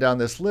scoot on down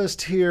this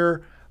list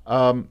here.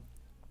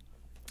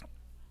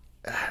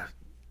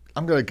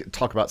 I'm going to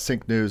talk about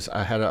Sync News.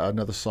 I had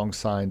another song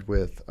signed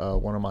with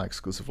one of my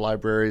exclusive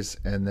libraries,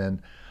 and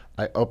then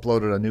I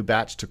uploaded a new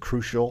batch to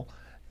Crucial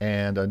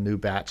and a new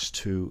batch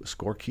to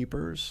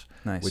Scorekeepers,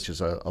 Nice. which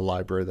is a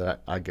library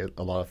that I get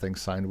a lot of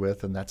things signed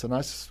with, and that's a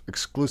nice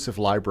exclusive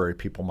library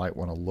people might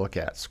want to look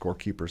at,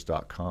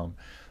 scorekeepers.com.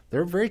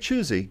 They're very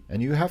choosy,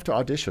 and you have to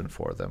audition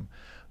for them.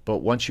 But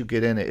once you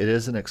get in, it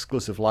is an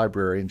exclusive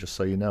library, and just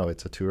so you know,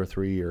 it's a 2 or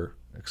 3 year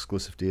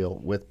exclusive deal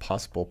with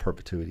possible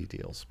perpetuity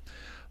deals.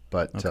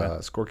 But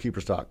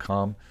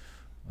scorekeepers.com,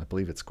 I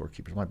believe it's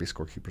Scorekeepers. It might be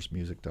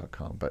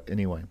scorekeepersmusic.com. But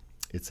anyway,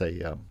 it's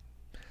a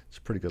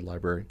pretty good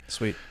library.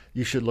 Sweet.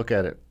 You should look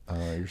at it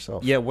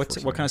yourself. Yeah. What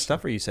kind of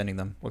stuff are you sending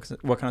them? What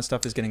kind of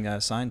stuff is getting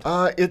signed?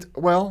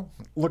 Well,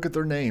 look at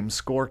their name,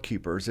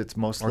 Scorekeepers. It's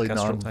mostly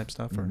Orchestral type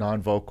stuff, or?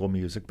 non-vocal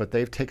music, but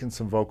they've taken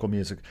some vocal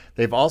music.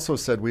 They've also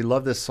said, "We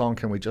love this song.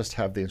 Can we just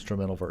have the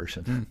instrumental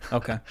version?"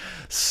 Okay.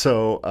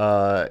 So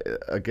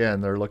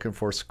again, they're looking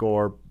for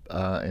score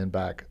and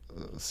back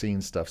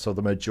scene stuff. So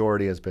the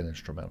majority has been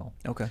instrumental.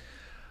 Okay.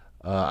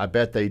 I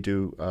bet they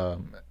do,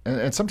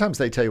 and sometimes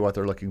they tell you what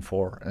they're looking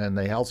for, and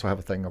they also have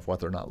a thing of what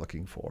they're not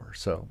looking for.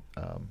 So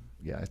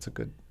yeah, it's a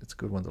good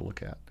one to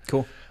look at.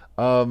 Cool.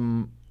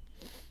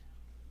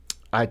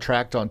 I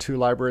tracked on 2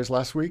 libraries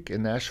last week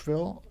in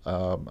Nashville.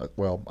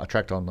 Well, I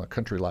tracked on the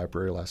country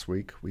library last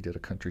week. We did a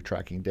country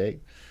tracking day,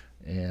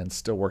 and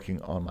still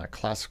working on my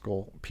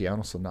classical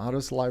piano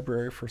sonatas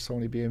library for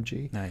Sony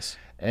BMG. Nice.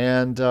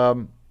 And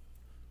the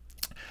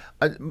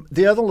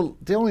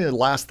only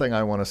last thing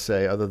I want to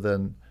say, other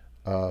than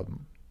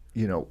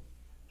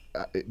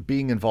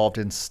being involved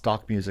in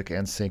stock music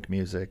and sync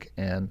music,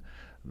 and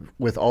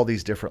with all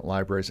these different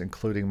libraries,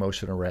 including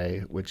Motion Array,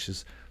 which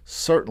is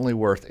certainly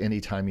worth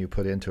any time you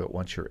put into it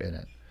once you're in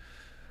it.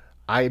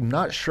 I'm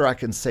not sure I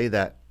can say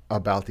that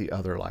about the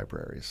other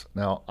libraries.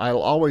 Now, I'll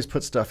always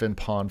put stuff in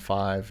Pond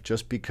 5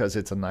 just because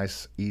it's a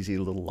nice, easy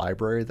little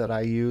library that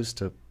I use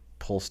to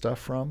pull stuff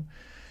from.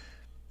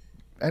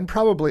 And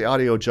probably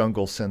Audio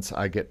Jungle, since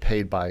I get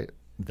paid by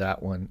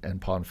that one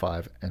and Pond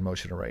 5 and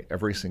Motion Array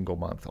every single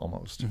month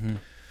almost. Mm-hmm.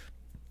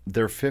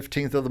 Their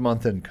 15th of the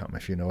month income,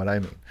 if you know what I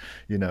mean.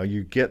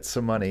 You get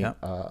some money,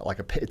 Yep.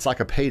 It's like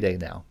a payday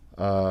now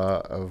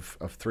of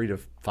 $300 to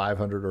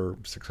 $500 or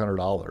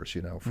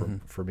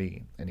 $600, for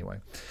me anyway.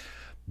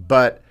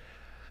 But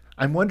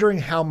I'm wondering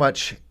how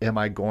much am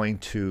I going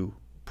to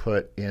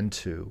put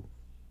into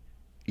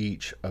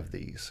each of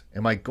these?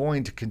 Am I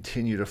going to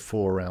continue to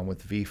fool around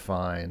with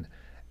VFine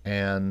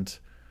and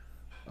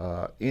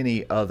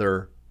any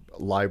other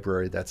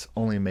library that's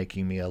only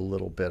making me a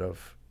little bit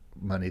of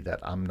money that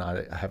I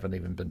haven't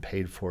even been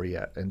paid for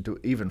yet, and do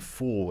even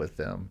fool with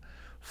them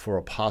for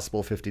a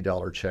possible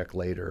 $50 check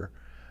later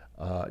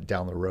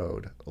down the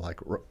road? Like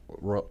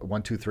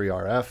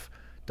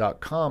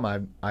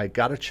 123rf.com, I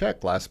got a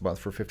check last month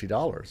for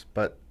 $50,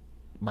 but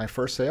my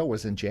first sale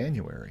was in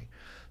January.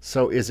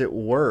 So is it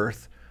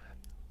worth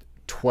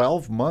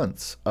 12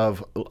 months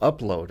of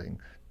uploading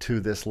to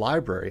this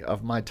library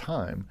of my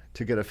time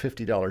to get a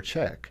 $50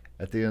 check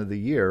at the end of the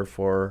year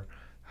for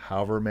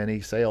however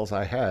many sales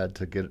I had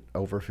to get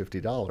over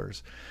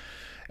 $50?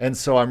 And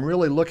so I'm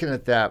really looking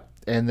at that.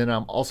 And then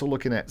I'm also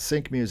looking at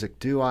sync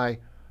music.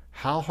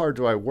 How hard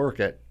do I work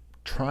at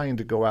trying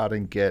to go out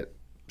and get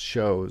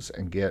shows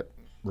and get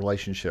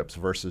relationships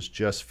versus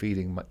just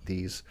feeding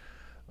these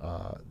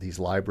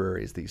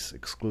libraries, these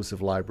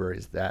exclusive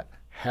libraries that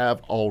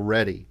have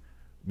already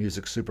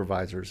music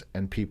supervisors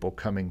and people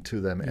coming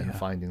to them and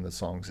finding the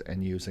songs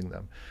and using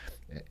them?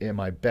 Am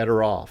I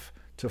better off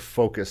to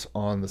focus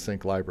on the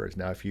sync libraries?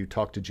 Now, if you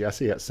talk to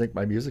Jesse at Sync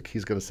My Music,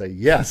 he's going to say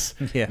yes,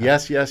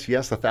 yes,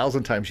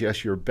 1,000 times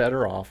yes. You're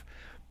better off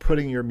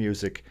putting your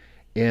music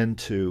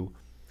into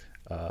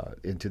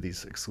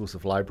these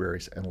exclusive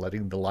libraries and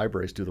letting the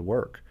libraries do the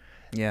work.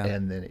 Yeah.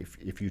 And then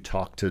if you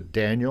talk to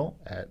Daniel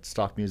at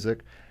Stock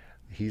Music,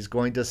 he's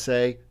going to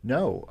say,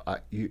 no,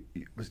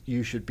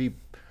 you should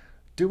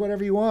do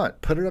whatever you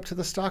want. Put it up to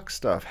the stock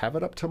stuff. Have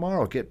it up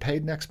tomorrow. Get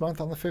paid next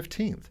month on the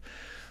 15th.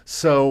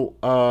 So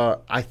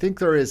I think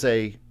there is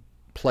a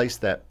place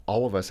that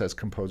all of us as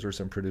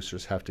composers and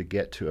producers have to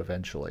get to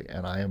eventually.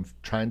 And I am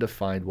trying to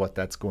find what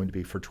that's going to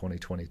be for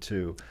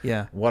 2022.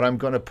 Yeah. What I'm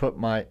going to put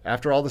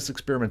after all this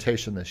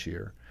experimentation this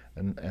year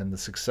and the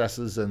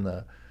successes and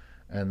the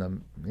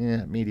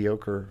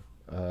mediocre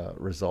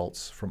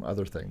results from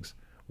other things,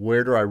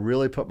 where do I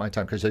really put my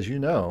time? Because as you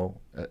know,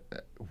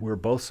 we're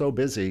both so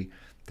busy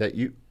that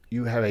you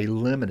have a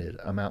limited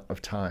amount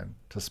of time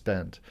to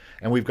spend.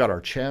 And we've got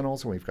our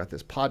channels, and we've got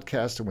this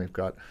podcast, and we've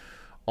got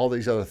all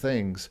these other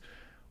things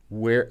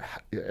where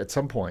at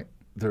some point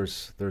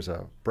there's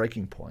a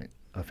breaking point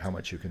of how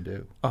much you can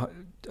do.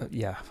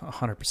 Yeah,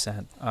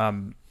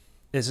 100%.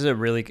 This is a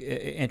really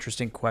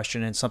interesting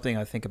question and something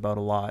I think about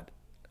a lot.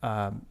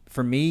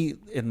 For me,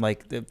 in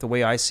like the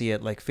way I see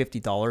it, like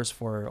 $50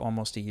 for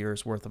almost a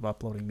year's worth of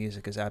uploading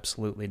music is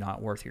absolutely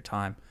not worth your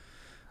time.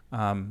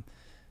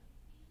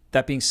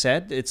 That being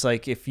said, it's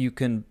like if you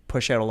can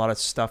push out a lot of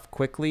stuff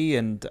quickly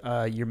and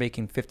you're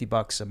making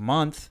 $50 a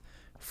month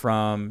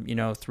from,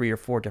 3 or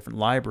 4 different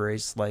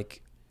libraries,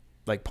 like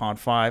Pond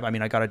 5. I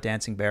mean, I got a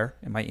Dancing Bear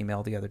in my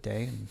email the other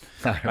day, and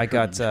I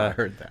got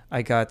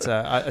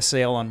a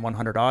sale on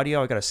 100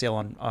 Audio. I got a sale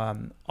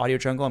on Audio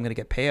Jungle. I'm going to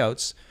get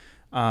payouts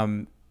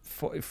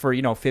for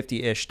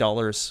 $50-ish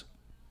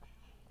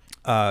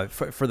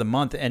for the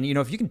month. And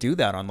if you can do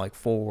that on like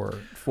four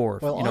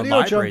Audio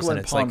libraries, Jungle then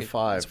and it's Pond like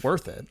 5. it's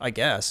worth it, I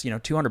guess.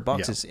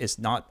 $200 is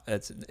not,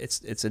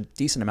 it's a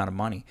decent amount of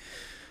money.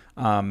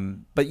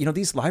 But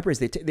these libraries,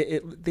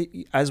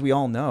 they as we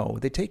all know,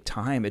 they take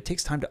time. It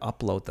takes time to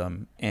upload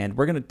them, and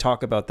we're going to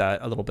talk about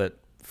that a little bit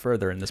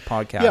further in this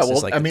podcast. Yeah,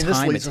 well,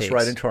 this leads us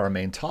right into our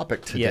main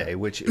topic today, Yeah.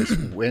 which is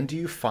when do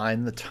you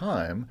find the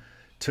time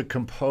to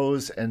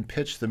compose and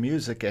pitch the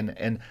music?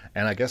 And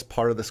I guess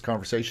part of this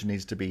conversation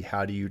needs to be,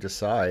 how do you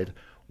decide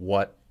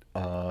what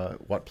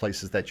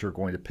places that you're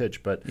going to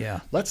pitch? But Yeah.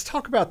 let's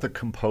talk about the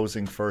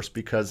composing first,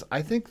 because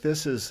I think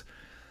this is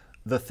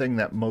the thing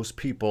that most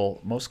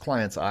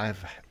clients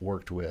I've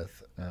worked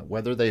with,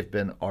 whether they've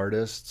been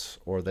artists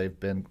or they've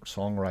been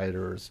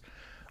songwriters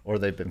or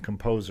they've been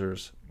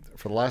composers,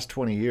 for the last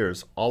 20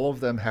 years, all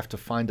of them have to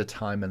find a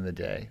time in the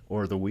day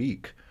or the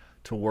week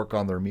to work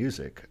on their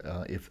music,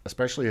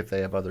 especially if they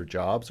have other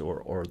jobs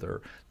or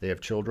they have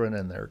children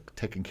and they're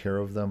taking care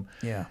of them.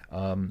 Yeah.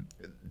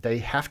 They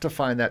have to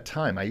find that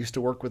time. I used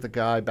to work with a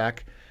guy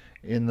back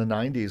in the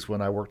 90s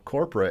when I worked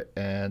corporate,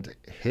 and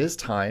his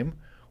time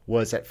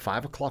was at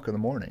 5 o'clock in the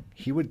morning.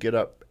 He would get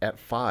up at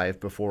 5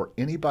 before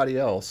anybody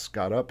else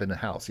got up in the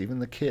house,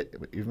 even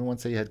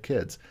once he had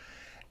kids.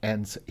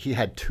 And he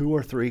had 2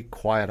 or 3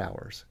 quiet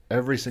hours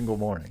every single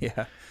morning.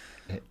 Yeah.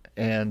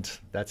 And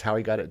that's how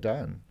he got it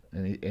done.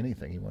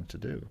 Anything he wanted to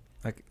do.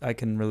 I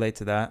can relate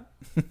to that.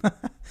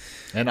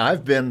 And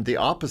I've been the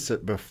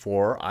opposite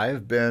before.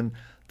 I've been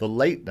the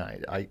late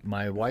night.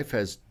 My wife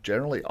has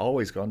generally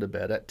always gone to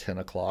bed at 10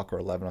 o'clock or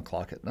 11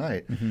 o'clock at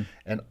night. Mm-hmm.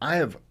 And I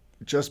have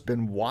just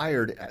been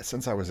wired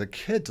since I was a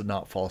kid to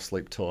not fall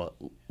asleep till at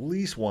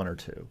least 1 or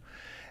 2.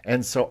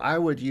 And so I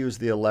would use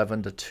the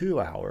 11 to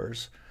 2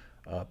 hours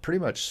pretty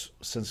much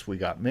since we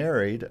got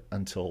married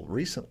until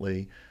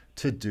recently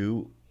to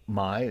do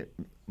my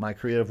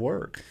creative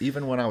work.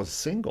 Even when I was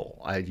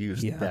single, I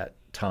used that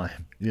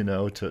time,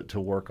 to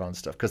work on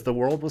stuff because the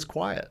world was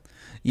quiet.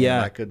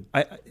 Yeah,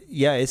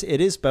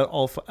 it is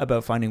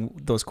about finding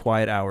those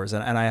quiet hours,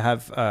 and I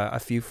have a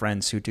few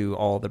friends who do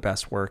all the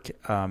best work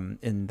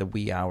in the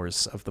wee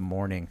hours of the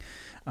morning.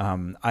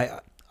 I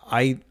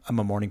am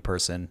a morning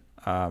person.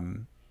 I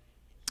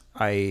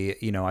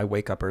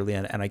wake up early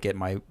and I get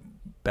my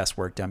best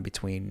work done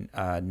between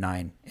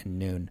 9 and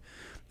noon.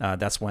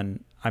 That's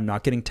when I'm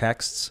not getting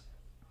texts.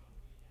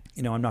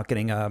 I'm not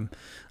getting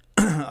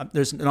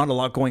there's not a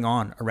lot going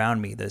on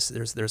around me.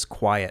 There's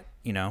quiet,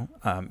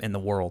 in the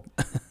world.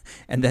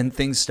 And then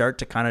things start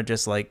to kind of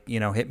just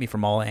hit me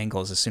from all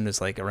angles as soon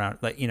as around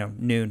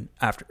noon,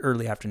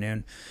 early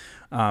afternoon.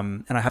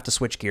 And I have to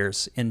switch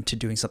gears into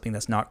doing something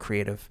that's not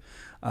creative.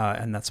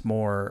 And that's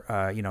more,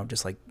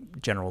 just like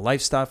general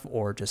life stuff,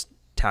 or just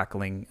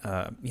tackling,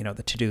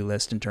 the to-do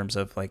list in terms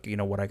of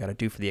what I got to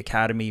do for the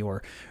academy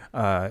or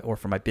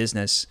for my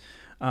business.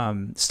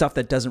 Stuff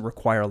that doesn't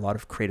require a lot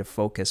of creative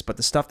focus, but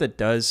the stuff that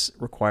does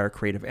require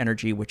creative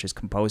energy, which is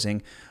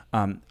composing,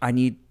 I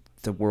need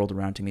the world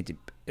around me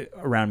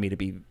to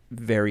be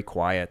very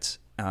quiet,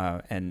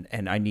 and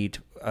I need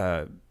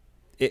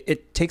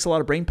it takes a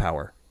lot of brain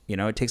power.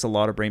 It takes a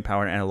lot of brain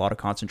power and a lot of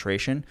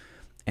concentration,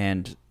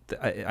 and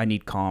I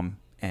need calm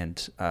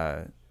and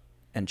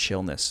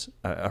chillness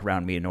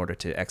around me in order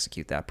to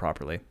execute that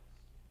properly.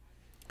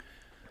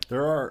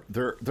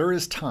 There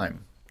is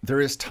time.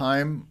 There is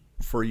time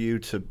for you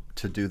to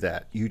do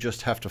that. You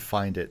just have to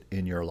find it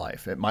in your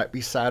life. It might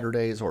be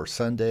Saturdays or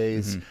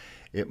Sundays. Mm-hmm.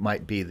 It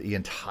might be the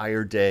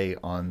entire day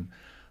on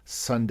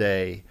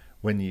Sunday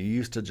when you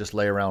used to just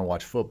lay around and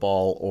watch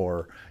football,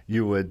 or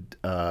you would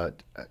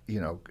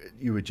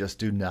just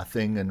do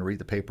nothing and read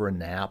the paper and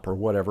nap or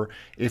whatever.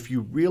 If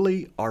you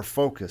really are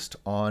focused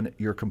on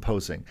your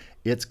composing,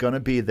 it's going to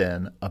be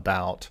then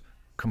about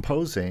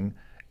composing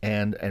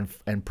and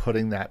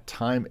putting that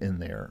time in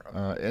there.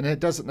 And it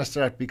doesn't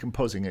necessarily have to be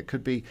composing. It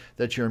could be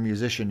that you're a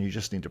musician, you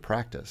just need to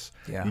practice.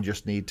 Yeah. You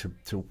just need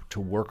to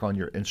work on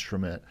your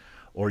instrument,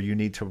 or you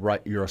need to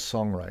write, you're a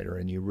songwriter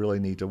and you really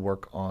need to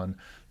work on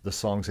the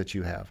songs that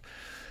you have.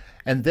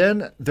 And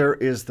then there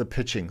is the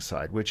pitching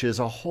side, which is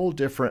a whole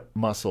different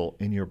muscle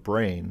in your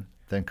brain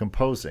than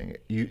composing.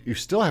 You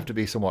still have to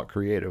be somewhat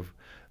creative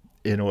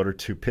in order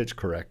to pitch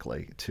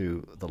correctly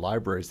to the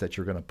libraries that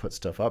you're going to put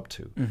stuff up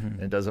to. Mm-hmm.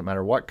 And it doesn't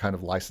matter what kind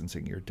of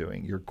licensing you're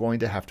doing. You're going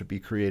to have to be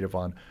creative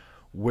on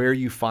where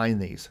you find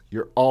these.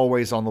 You're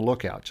always on the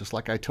lookout. Just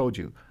like I told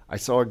you, I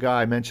saw a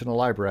guy mention a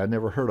library I'd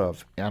never heard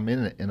of. I'm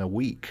in it in a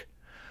week,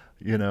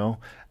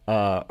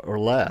 or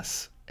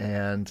less.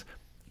 And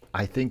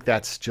I think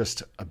that's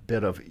just a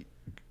bit of,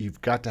 you've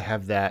got to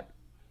have that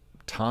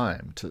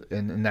time to,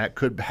 and that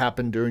could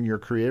happen during your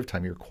creative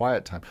time, your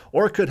quiet time,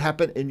 or it could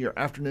happen in your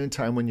afternoon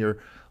time when you're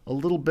a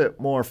little bit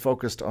more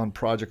focused on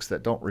projects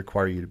that don't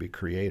require you to be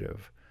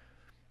creative.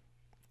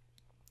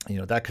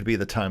 that could be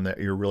the time that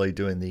you're really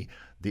doing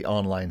the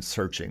online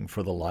searching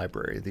for the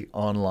library, the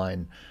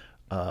online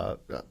uh,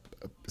 uh,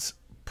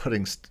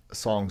 putting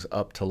songs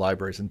up to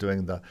libraries and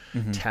doing the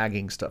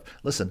tagging stuff.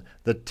 Listen,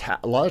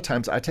 a lot of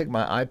times I take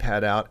my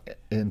iPad out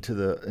into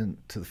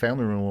the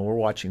family room when we're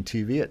watching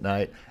TV at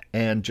night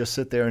and just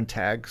sit there and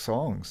tag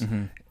songs.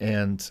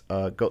 And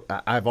go.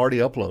 I've already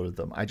uploaded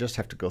them. I just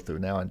have to go through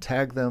now and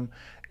tag them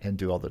and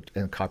do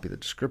and copy the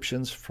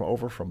descriptions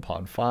from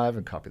Pond 5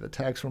 and copy the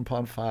tags from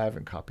Pond 5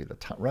 and copy the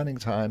running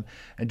time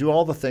and do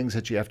all the things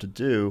that you have to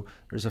do.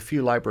 There's a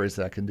few libraries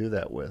that I can do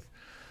that with.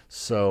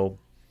 So,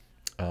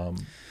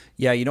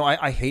 yeah,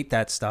 I hate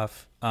that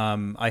stuff.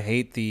 I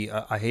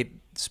hate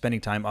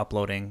spending time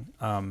uploading.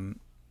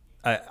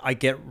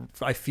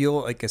 I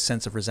feel like a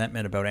sense of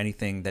resentment about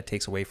anything that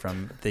takes away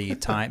from the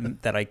time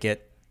that I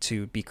get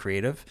to be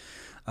creative.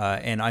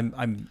 And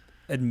I'm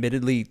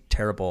admittedly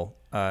terrible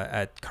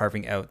at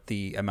carving out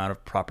the amount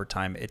of proper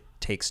time it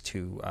takes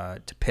to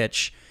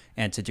pitch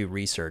and to do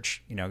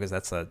research, because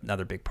that's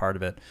another big part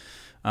of it.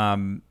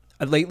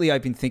 Lately,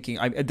 I've been thinking,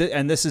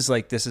 and this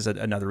is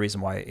another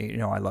reason why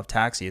I love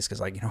Taxi, is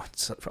because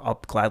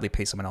I'll gladly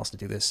pay someone else to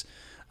do this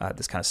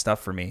kind of stuff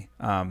for me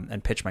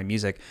and pitch my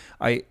music.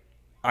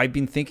 I've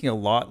been thinking a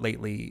lot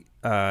lately,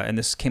 and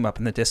this came up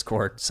in the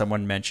Discord.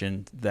 Someone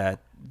mentioned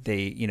that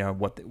they,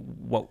 what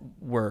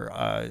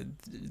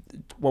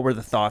were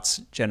the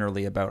thoughts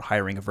generally about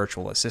hiring a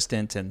virtual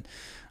assistant, and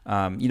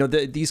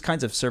these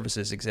kinds of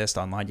services exist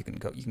online.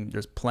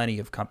 There's plenty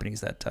of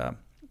companies that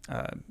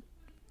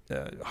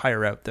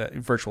hire out the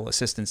virtual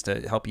assistants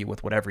to help you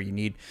with whatever you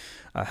need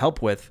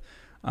help with.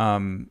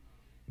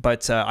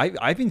 But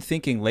I've been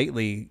thinking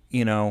lately,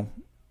 to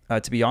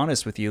be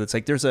honest with you, it's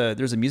like there's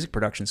a music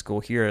production school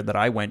here that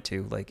I went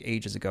to like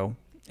ages ago,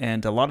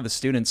 and a lot of the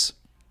students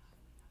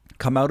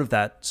come out of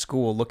that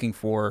school looking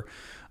for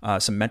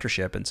some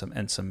mentorship and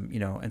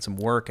some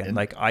work, and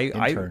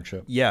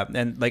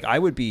internship. I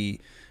would be.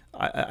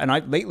 I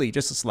lately,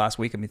 just this last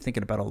week, I've been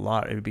thinking about a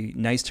lot. It would be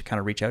nice to kind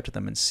of reach out to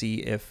them and see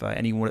if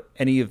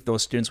any of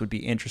those students would be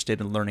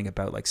interested in learning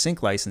about like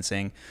sync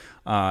licensing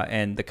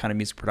and the kind of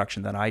music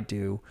production that I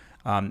do.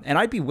 And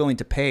I'd be willing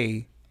to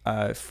pay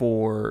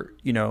for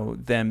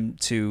them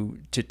to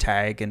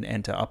tag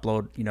and to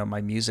upload my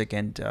music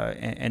and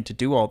to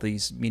do all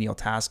these menial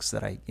tasks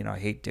that I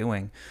hate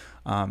doing.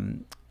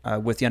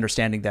 With the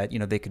understanding that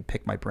they could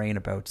pick my brain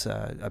about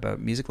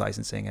music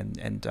licensing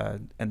and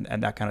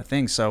that kind of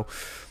thing. So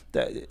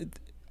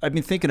I've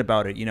been thinking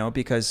about it,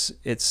 because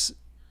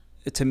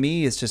to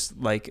me it's just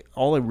like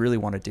all I really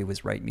want to do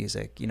is write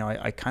music.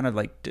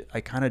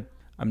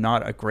 I'm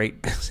not a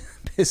great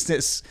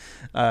business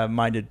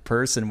minded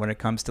person when it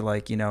comes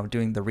to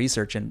doing the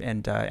research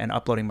and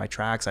uploading my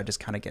tracks. I just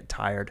kind of get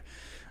tired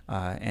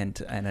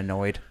and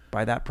annoyed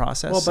by that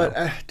process. Well,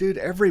 but dude,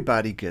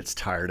 everybody gets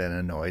tired and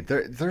annoyed.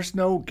 There's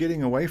no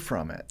getting away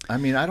from it. I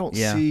mean, I don't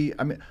see.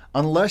 I mean,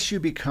 unless you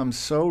become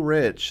so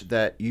rich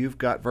that you've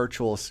got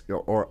virtual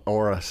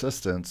or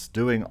assistants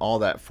doing all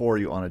that for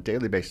you on a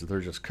daily basis. They're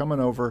just coming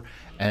over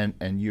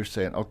and you're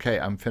saying, okay,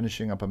 I'm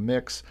finishing up a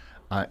mix.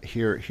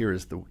 Here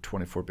is the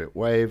 24-bit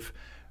wave.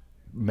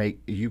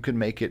 You can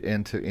make it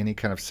into any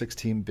kind of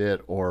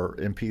 16-bit or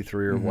MP3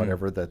 or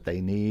whatever that they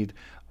need.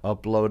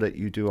 Upload it.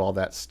 You do all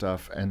that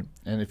stuff, and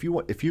if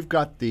you've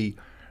got the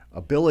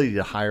ability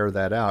to hire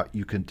that out,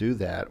 you can do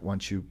that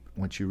once you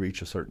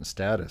reach a certain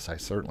status. I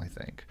certainly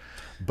think,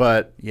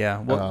 but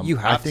yeah, well, you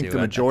have. I think the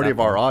majority of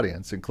our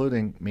audience,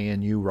 including me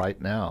and you right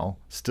now,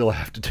 still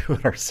have to do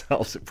it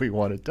ourselves if we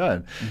want it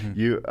done.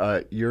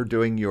 You're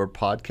doing your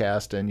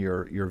podcast and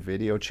your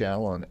video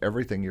channel and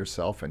everything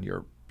yourself, and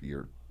you're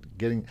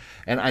getting.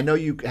 And I know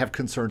you have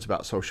concerns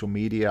about social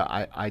media.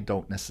 I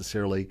don't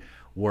necessarily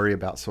worry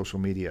about social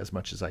media as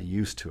much as I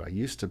used to. I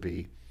used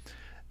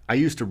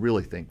to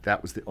really think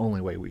that was the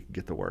only way we could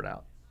get the word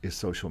out is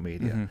social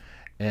media.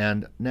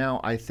 And now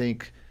I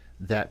think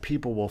that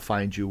people will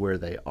find you where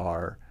they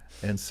are.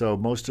 And so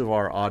most of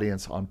our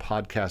audience on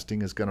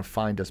podcasting is going to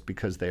find us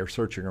because they are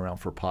searching around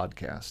for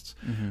podcasts.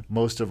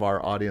 Most of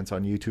our audience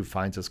on YouTube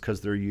finds us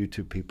because they're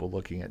YouTube people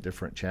looking at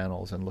different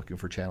channels and looking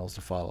for channels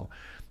to follow.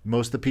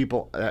 Most of the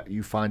people that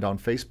you find on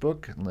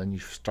Facebook, and then you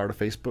start a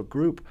Facebook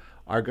group,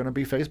 are going to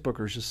be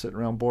Facebookers just sitting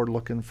around bored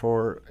looking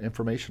for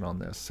information on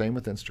this. Same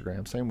with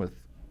Instagram, same with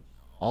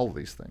all of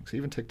these things,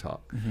 even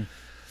TikTok.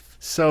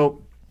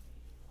 So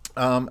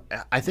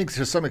I think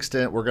to some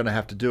extent we're going to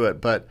have to do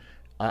it, but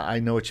I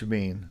know what you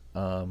mean.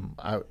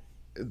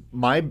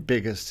 My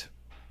biggest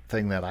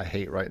thing that I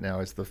hate right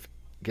now is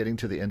getting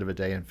to the end of a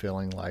day and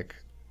feeling like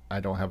I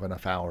don't have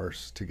enough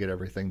hours to get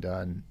everything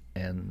done,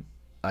 and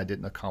I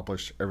didn't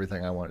accomplish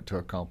everything I wanted to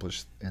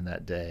accomplish in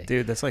that day.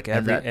 Dude, that's like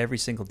every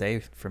single day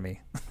for me.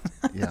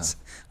 Yeah.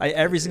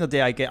 Every single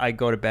day I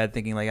go to bed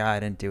thinking like, I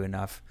didn't do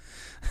enough.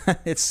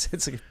 It's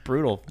like a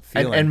brutal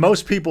feeling. And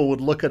most people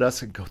would look at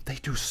us and go, they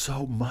do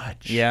so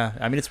much. Yeah.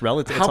 I mean, it's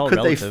relative. How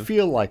could they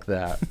feel like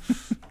that?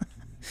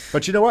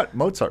 But you know what?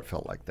 Mozart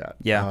felt like that.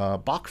 Yeah.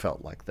 Bach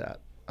felt like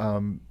that.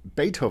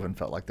 Beethoven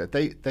felt like that.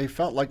 They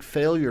felt like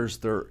failures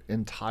their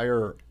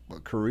entire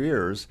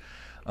careers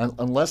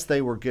unless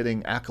they were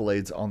getting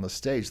accolades on the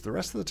stage, the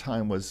rest of the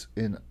time was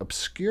in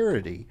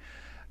obscurity,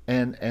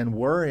 and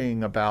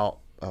worrying about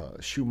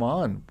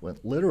Schumann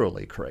went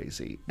literally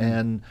crazy,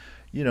 and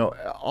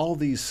all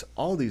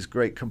these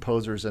great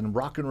composers and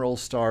rock and roll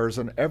stars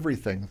and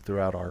everything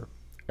throughout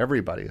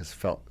everybody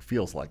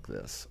feels like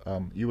this.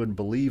 You wouldn't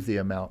believe the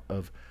amount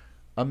of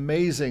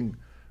amazing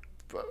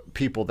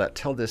people that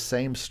tell this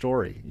same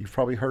story. You've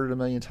probably heard it a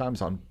million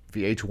times on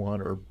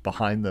VH1 or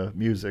Behind the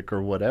Music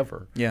or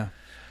whatever. Yeah.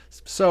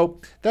 So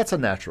that's a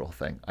natural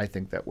thing, I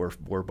think, that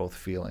we're both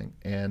feeling,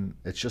 and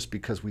it's just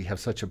because we have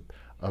such an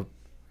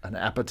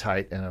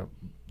appetite and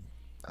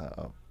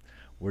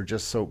we're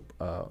just so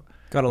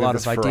got a lot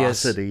of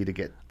ideas to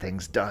get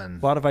things done.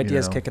 A lot of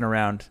ideas kicking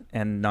around,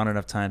 and not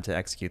enough time to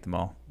execute them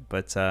all.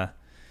 But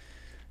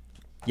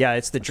yeah,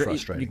 it's the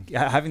dream.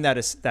 Having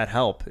that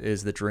help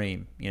is the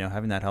dream.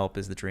 Having that help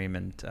is the dream,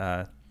 and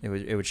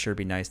it would sure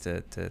be nice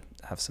to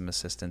have some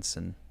assistance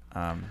and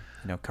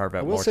carve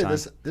out more time. I will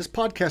say this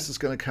podcast is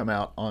going to come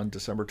out on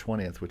December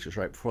 20th, which is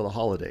right before the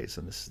holidays,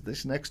 and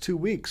these next 2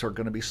 weeks are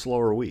going to be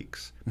slower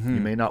weeks. Mm-hmm.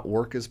 You may not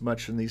work as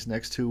much in these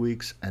next 2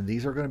 weeks, and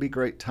these are going to be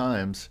great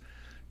times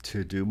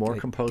to do more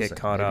composing. Get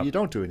caught up. You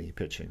don't do any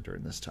pitching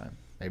during this time.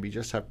 Maybe you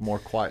just have more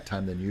quiet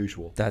time than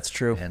usual. That's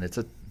true. And it's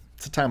a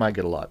time I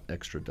get a lot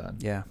extra done.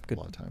 Yeah, good.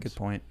 A lot of times. Good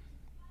point.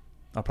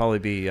 I'll probably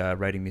be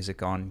writing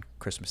music on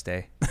Christmas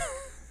Day.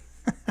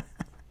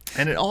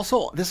 And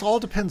this all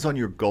depends on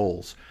your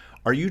goals.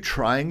 Are you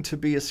trying to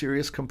be a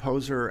serious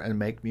composer and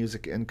make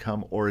music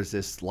income, or is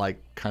this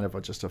like kind of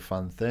just a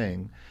fun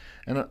thing?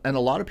 And a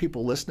lot of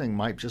people listening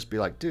might just be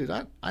like, dude,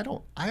 I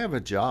have a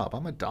job.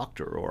 I'm a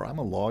doctor, or I'm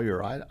a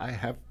lawyer.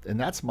 I'm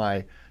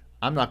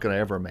not going to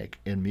ever make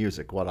in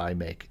music what I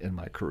make in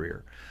my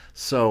career.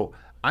 So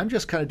I'm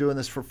just kind of doing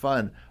this for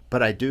fun,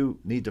 but I do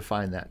need to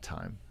find that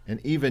time. And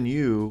even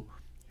you,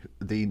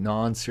 the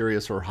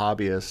non-serious or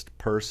hobbyist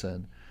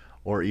person,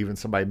 or even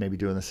somebody maybe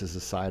doing this as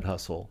a side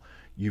hustle,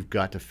 you've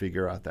got to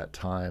figure out that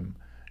time,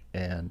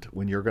 and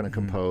when you're going to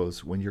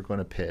compose, when you're going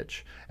to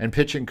pitch. And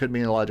pitching could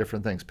mean a lot of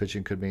different things.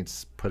 Pitching could mean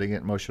putting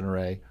it in Motion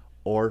Array,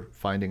 or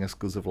finding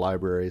exclusive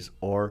libraries,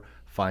 or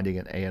finding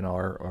an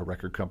A&R or a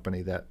record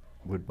company that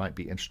might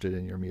be interested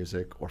in your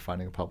music, or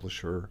finding a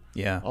publisher.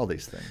 Yeah, all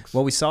these things.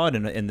 Well, we saw it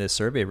in the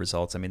survey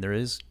results. I mean, there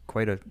is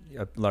quite a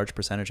large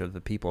percentage of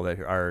the people that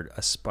are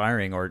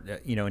aspiring or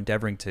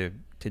endeavoring to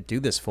do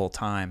this full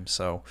time.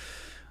 So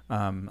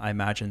I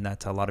imagine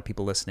that a lot of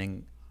people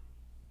listening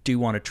do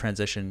want to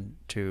transition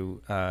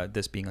to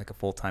this being like a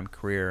full-time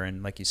career.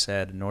 And like you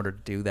said, in order to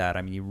do that,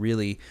 I mean, you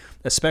really,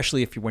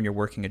 especially when you're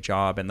working a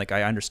job, and like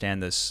I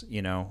understand this,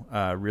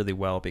 really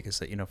well,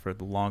 because for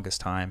the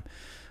longest time,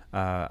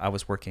 I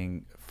was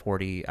working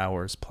 40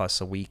 hours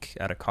plus a week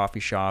at a coffee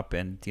shop,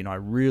 and I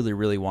really,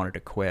 really wanted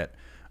to quit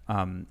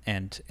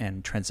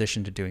and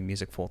transition to doing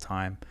music full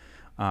time.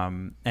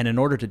 And in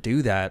order to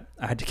do that,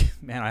 I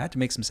had to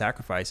make some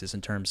sacrifices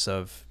in terms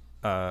of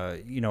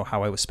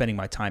how I was spending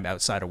my time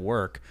outside of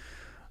work.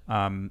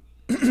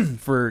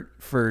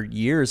 For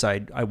years,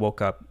 I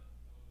woke up,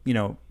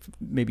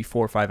 maybe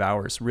 4 or 5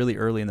 hours really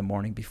early in the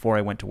morning before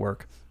I went to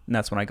work, and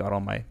that's when I got all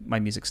my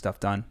music stuff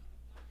done.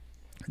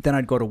 Then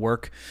I'd go to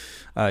work,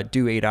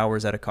 do 8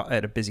 hours at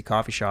a busy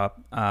coffee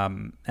shop,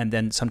 and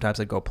then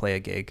sometimes I'd go play a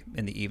gig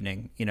in the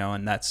evening,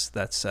 and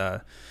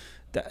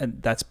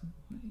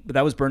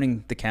that was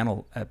burning the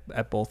candle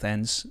at both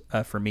ends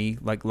for me.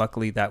 Like,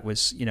 luckily that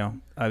was,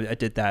 I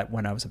did that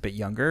when I was a bit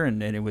younger,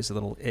 and it was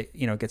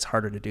it gets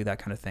harder to do that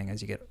kind of thing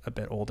as you get a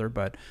bit older.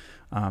 But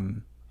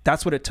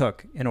that's what it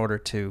took in order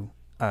to,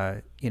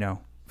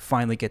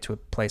 finally get to a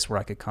place where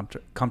I could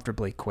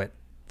comfortably quit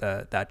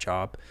that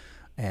job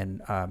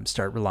and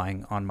start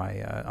relying on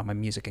my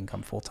music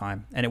income full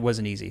time. And it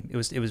wasn't easy.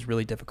 It was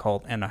really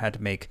difficult, and I had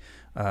to make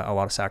a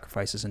lot of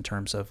sacrifices in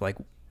terms of like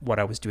what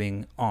I was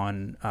doing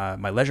on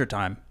my leisure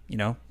time.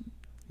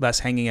 Less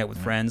hanging out with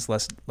friends,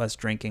 less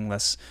drinking,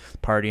 less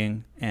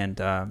partying, and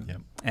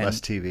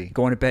less TV.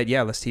 Going to bed,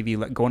 less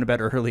TV. Going to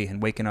bed early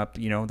and waking up,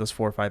 those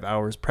 4 or 5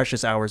 hours,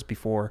 precious hours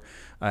before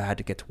I had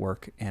to get to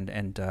work and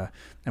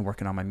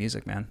working on my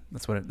music. Man,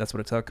 that's what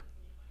it took.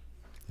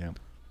 Yeah.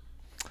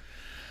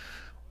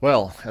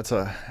 Well, that's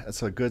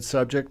a good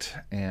subject,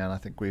 and I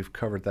think we've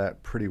covered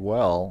that pretty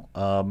well.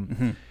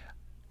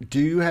 Do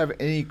you have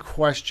any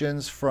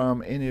questions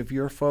from any of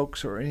your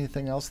folks, or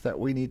anything else that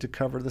we need to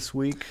cover this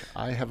week?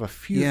 I have a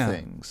few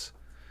things.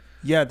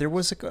 Yeah, there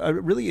was a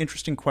really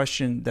interesting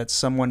question that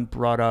someone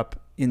brought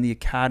up in the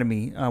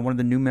Academy. One of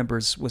the new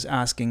members was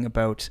asking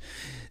about,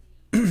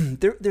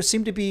 there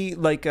seemed to be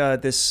like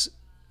this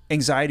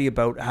anxiety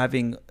about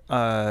having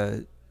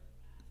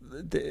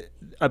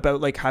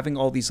having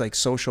all these like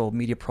social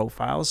media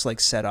profiles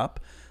like set up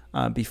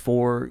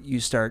before you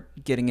start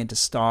getting into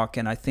stock.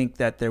 And I think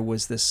that there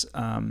was this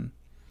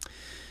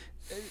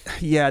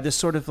this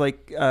sort of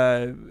like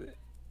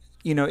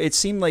it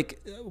seemed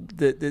like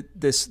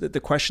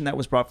the question that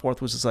was brought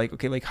forth was just like,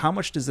 okay, like how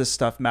much does this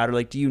stuff matter?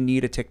 Like, do you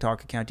need a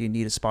TikTok account? Do you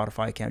need a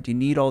Spotify account? Do you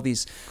need all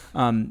these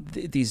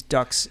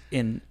ducks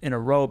in a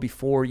row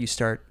before you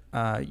start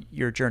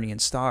your journey in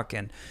stock.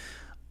 And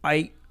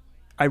I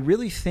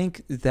really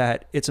think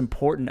that it's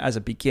important as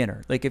a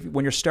beginner. Like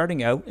when you're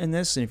starting out in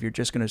this, and if you're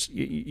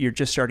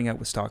just starting out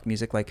with stock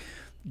music, like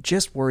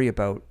just worry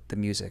about the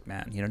music,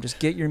 man. Just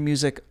get your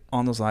music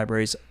on those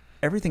libraries.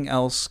 Everything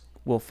else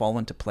will fall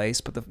into place,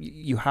 but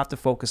you have to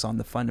focus on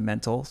the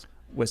fundamentals,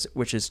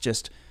 which is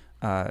just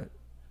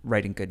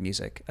writing good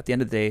music. At the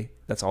end of the day,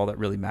 that's all that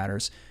really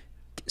matters.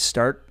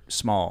 Start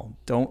small.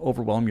 Don't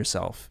overwhelm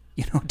yourself.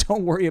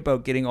 Don't worry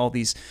about getting all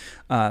this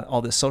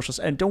socials,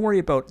 and don't worry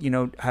about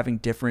having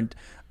different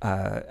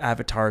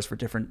avatars for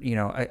different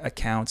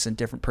accounts and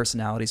different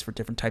personalities for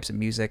different types of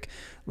music.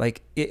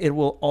 Like it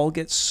will all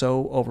get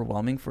so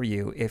overwhelming for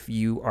you if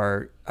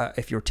you're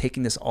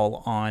taking this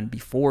all on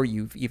before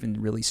you've even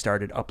really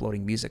started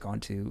uploading music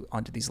onto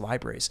these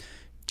libraries.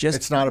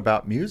 It's not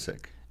about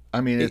music.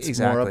 I mean, it's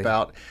more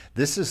about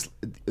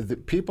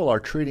people are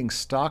treating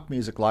stock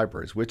music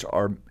libraries, which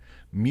are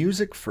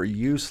music for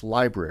use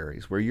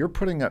libraries, where you're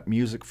putting up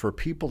music for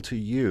people to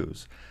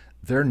use.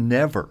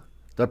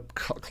 The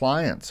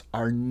clients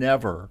are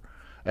never,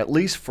 at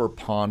least for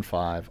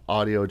Pond5,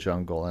 Audio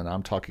Jungle, and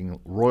I'm talking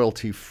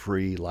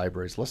royalty-free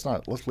libraries. Let's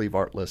leave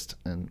Artlist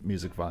and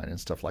Musicvine and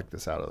stuff like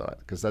this out of that,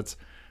 because that's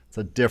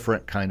a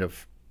different kind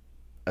of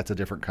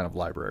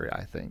library,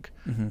 I think.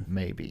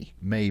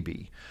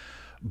 Maybe.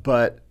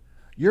 But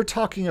you're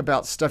talking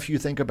about stuff you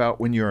think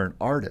about when you're an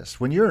artist.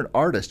 When you're an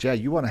artist, yeah,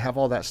 you want to have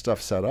all that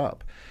stuff set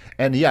up.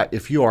 And yeah,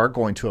 if you are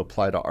going to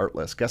apply to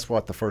Artlist, guess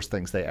what? The first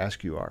things they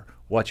ask you are,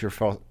 what's your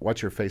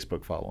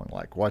Facebook following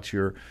like? What's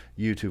your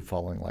YouTube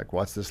following like?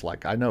 What's this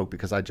like? I know,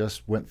 because I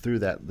just went through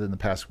that in the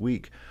past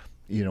week,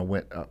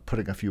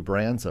 putting a few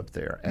brands up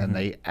there, and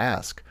they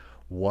ask,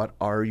 what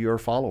are your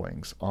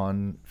followings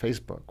on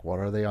Facebook? What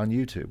are they on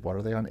YouTube? What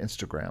are they on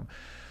Instagram?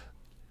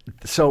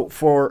 So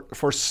for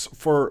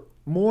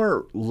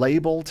more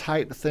label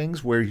type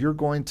things where you're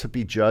going to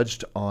be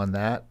judged on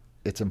that,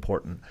 it's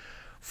important.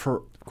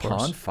 For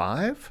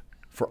Pond5,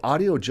 for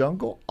Audio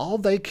Jungle, all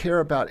they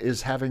care about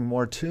is having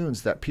more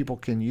tunes that people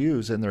can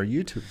use in their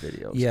YouTube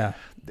videos. Yeah.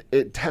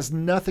 It has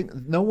nothing,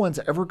 no one's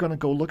ever going to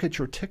go look at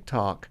your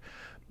TikTok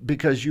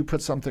because you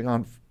put something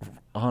on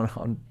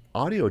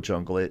Audio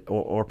Jungle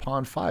or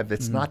Pond5.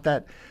 It's not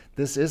that.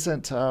 This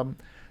isn't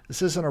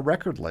a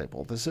record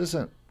label. This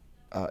isn't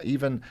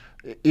even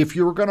if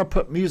you were going to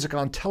put music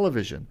on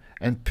television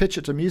and pitch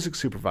it to music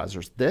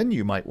supervisors, then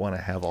you might want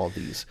to have all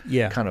these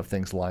kind of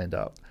things lined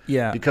up.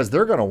 Yeah. Because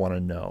they're going to want to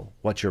know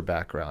what's your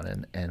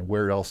background and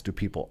where else do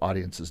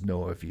audiences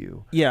know of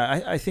you.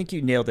 Yeah, I think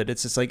you nailed it.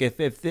 It's just like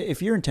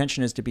if your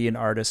intention is to be an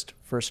artist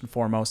first and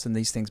foremost, then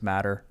these things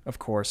matter, of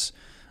course.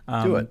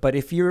 Do it. But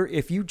if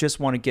you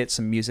just want to get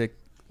some music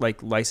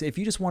if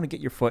you just want to get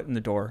your foot in the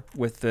door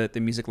with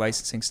the music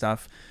licensing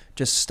stuff,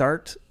 just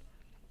start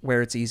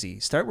where it's easy.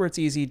 Start where it's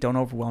easy. Don't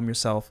overwhelm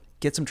yourself.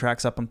 Get some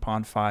tracks up on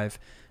Pond5.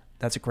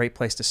 That's a great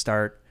place to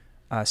start.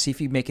 See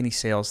if you make any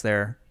sales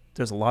there.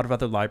 There's a lot of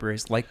other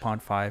libraries like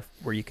Pond5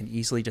 where you can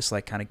easily just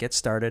kind of get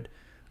started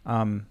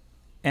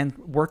and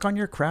work on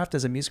your craft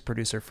as a music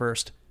producer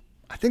first.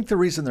 I think the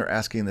reason they're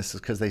asking this is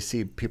because they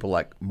see people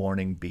like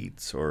Morning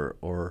Beats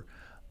or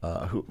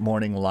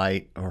Morning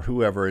Light or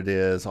whoever it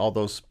is, all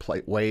those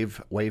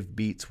wave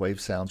beats,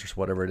 wave sounds, or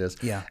whatever it is.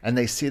 Yeah. And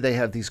they see they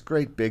have these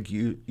great big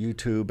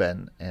YouTube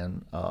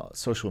and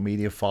social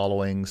media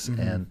followings.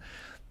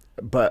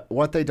 But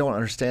what they don't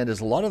understand is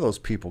a lot of those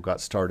people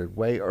got started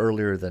way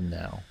earlier than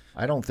now.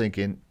 I don't think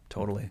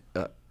totally.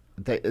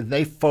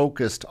 They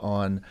focused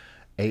on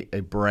a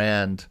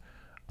brand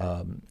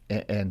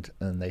and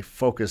they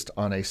focused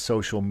on a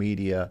social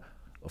media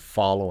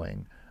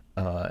following.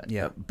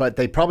 But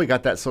they probably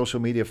got that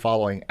social media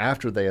following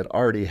after they had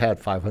already had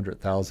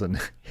 500,000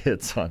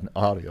 hits on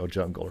Audio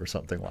Jungle or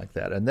something like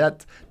that. And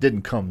that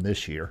didn't come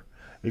this year.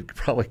 It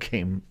probably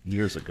came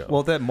years ago.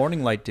 Well, that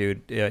Morning Light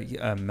dude,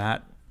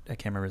 Matt, I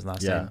can't remember his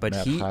last name, but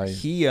I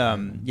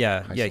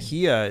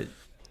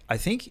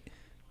think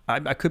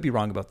I could be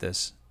wrong about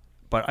this,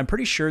 but I'm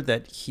pretty sure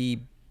that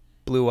he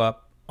blew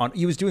up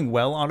he was doing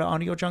well on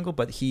Audio Jungle,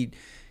 but he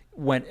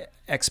went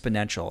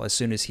exponential as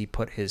soon as he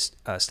put his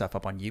stuff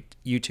up on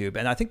YouTube.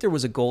 And I think there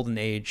was a golden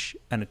age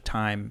and a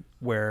time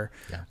where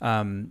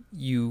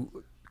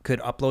you could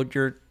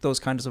upload those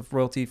kinds of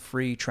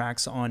royalty-free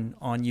tracks on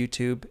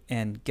YouTube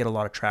and get a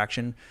lot of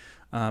traction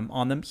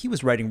on them. He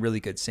was writing really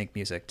good sync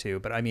music too,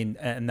 but I mean,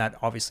 and that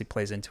obviously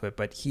plays into it,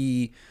 but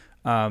he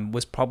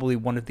was probably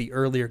one of the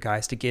earlier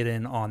guys to get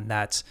in on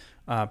that,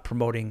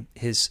 promoting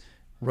his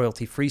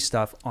royalty-free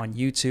stuff on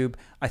YouTube.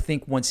 I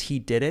think once he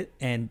did it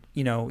and,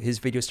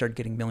 his videos started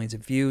getting millions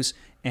of views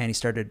and he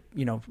started,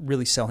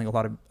 really selling a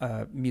lot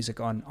of music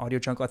on Audio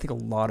Jungle, I think a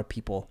lot of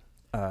people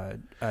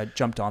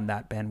jumped on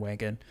that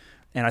bandwagon.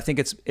 And I think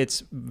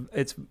it's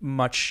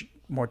much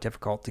more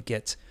difficult to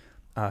get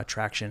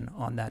traction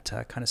on that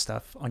kind of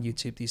stuff on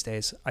YouTube these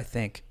days, I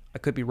think. I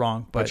could be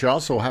wrong. But you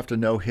also have to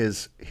know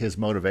his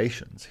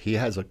motivations. He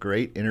has a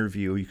great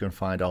interview you can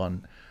find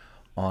on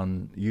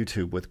on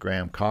YouTube with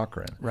Graham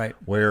Cochran, Right.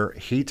 where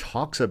he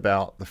talks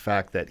about the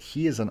fact that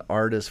he is an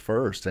artist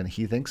first, and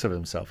he thinks of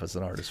himself as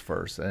an artist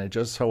first. And it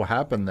just so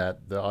happened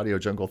that the Audio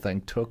Jungle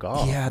thing took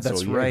off. Yeah,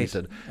 that's He right.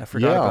 said, I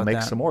forgot I'll about make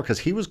that. some more, because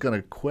he was going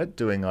to quit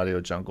doing Audio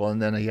Jungle, and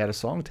then he had a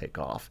song take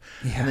off.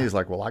 Yeah. And he's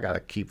like, well, I got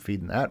to keep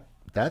feeding that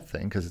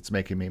thing because it's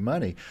making me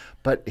money.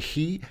 But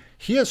he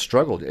has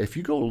struggled. If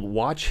you go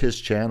watch his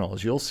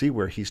channels, you'll see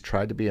where he's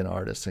tried to be an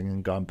artist and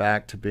then gone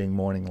back to being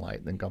Morning Light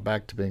and then gone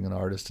back to being an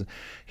artist. And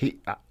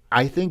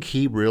I think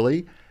he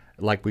really,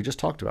 like we just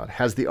talked about,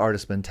 has the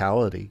artist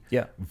mentality.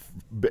 Yeah.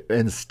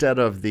 Instead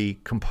of the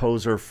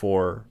composer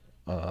for,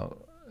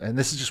 and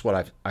this is just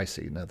what I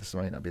see. Now, this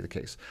might not be the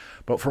case,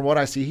 but from what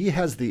I see, he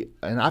has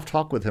and I've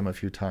talked with him a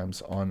few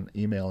times on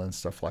email and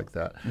stuff like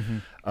that.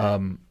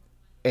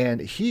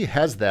 And he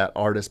has that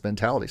artist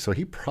mentality. So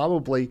he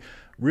probably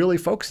really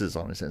focuses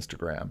on his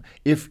Instagram.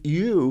 If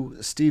you,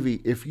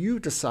 Stevie, if you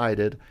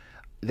decided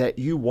that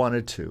you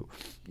wanted to,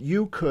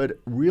 you could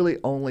really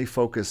only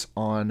focus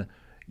on,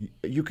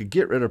 you could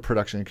get rid of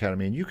Production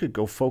Academy and you could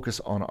go focus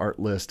on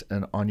Artlist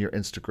and on your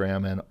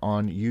Instagram and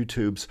on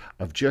YouTube's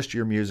of just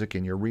your music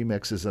and your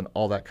remixes and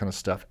all that kind of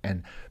stuff,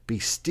 and be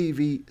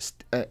Stevie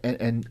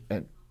and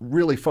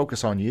really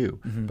focus on you.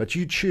 But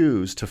you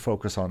choose to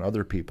focus on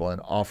other people and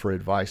offer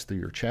advice through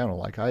your channel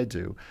like I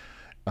do,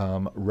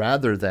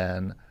 rather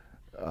than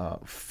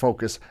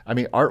focus. I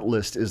mean,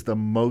 Artlist is the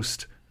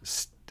most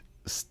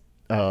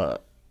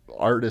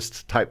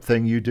artist type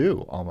thing you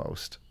do,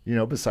 almost,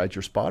 besides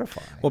your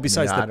Spotify. Well,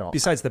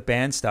 besides the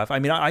band stuff, I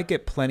mean, I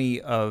get plenty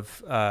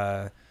of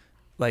I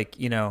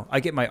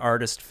get my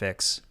artist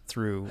fix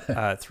through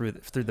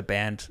through the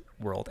band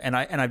world, and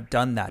I've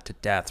done that to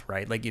death,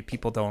 right? Like, if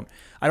people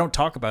I don't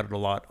talk about it a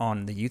lot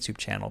on the YouTube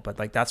channel, but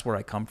like that's where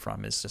I come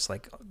from, is just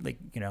like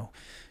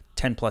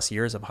 10 plus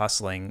years of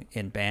hustling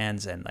in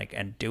bands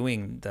and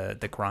doing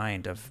the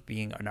grind of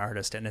being an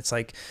artist. And it's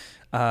like,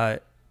 I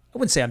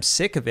wouldn't say I'm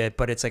sick of it,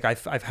 but it's like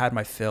I've had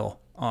my fill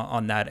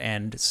on that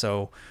end.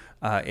 So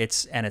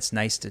it's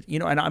nice to,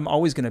 and I'm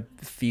always going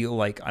to feel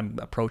like I'm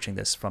approaching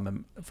this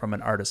from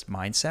an artist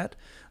mindset,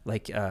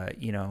 like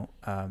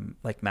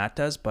Matt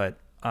does. But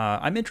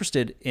I'm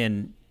interested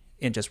in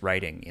just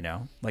writing,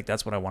 like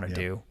that's what I want to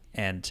do.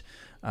 And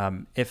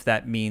if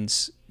that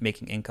means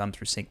making income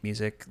through sync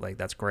music, like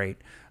that's great.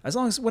 As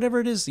long as whatever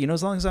it is,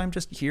 as long as I'm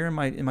just here in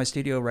my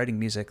studio writing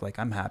music, like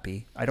I'm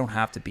happy. I don't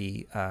have to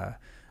be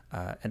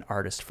an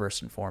artist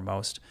first and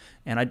foremost,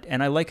 and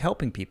I like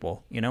helping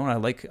people, and I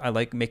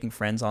like making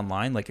friends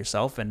online like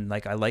yourself, and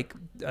like I like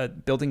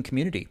building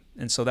community,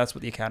 and so that's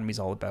what the Academy is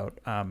all about.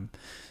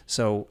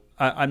 So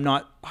I'm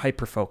not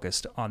hyper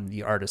focused on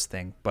the artist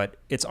thing, but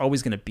it's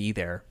always going to be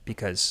there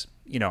because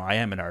I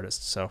am an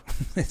artist. So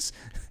it's,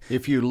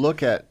 if you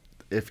look at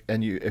if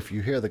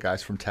you hear the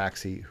guys from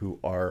Taxi who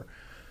are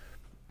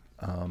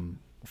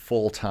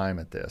full time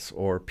at this,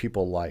 or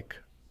people like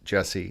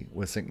Jesse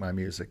with Sync My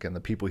Music and the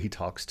people he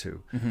talks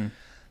to,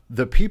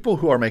 the people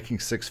who are making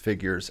six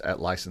figures at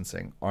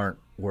licensing aren't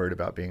worried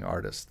about being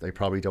artists. They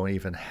probably don't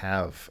even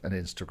have an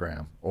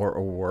Instagram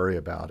or worry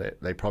about it.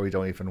 They probably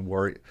don't even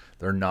worry.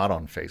 They're not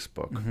on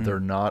Facebook.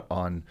 They're not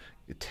on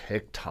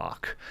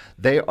TikTok.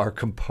 They are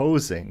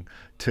composing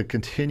to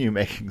continue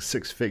making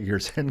six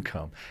figures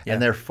income. Yeah.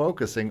 And they're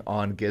focusing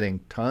on getting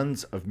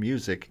tons of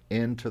music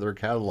into their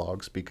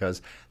catalogs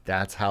because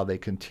that's how they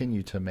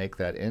continue to make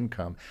that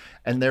income.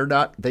 And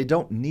they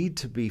don't need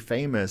to be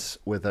famous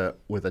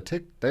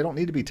they don't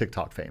need to be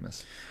TikTok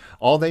famous.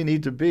 All they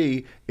need to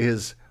be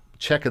is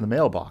check in the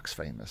mailbox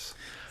famous.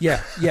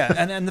 Yeah.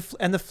 And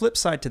the flip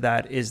side to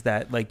that is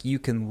that like you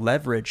can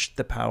leverage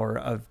the power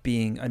of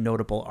being a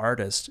notable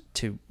artist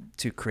to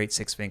create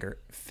six-figure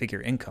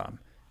income.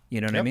 You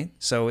know what I mean?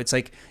 So it's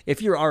like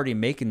if you're already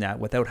making that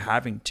without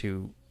having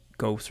to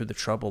go through the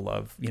trouble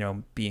of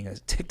being a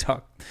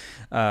TikTok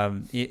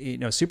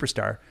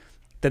superstar,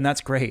 then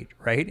that's great,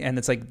 right? And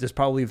it's like there's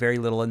probably very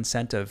little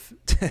incentive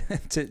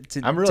to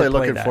I'm really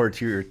looking that. forward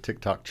to your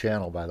TikTok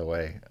channel, by the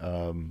way.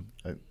 I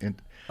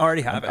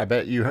already have it. I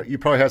bet you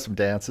probably have some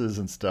dances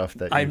and stuff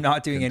that I'm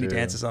not doing any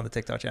dances on the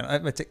TikTok channel.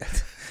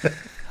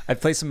 I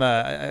play some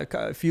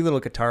a few little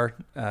guitar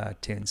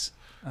tunes.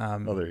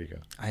 There you go.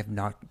 I have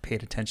not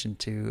paid attention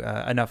to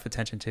enough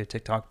attention to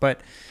TikTok,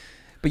 but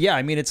yeah,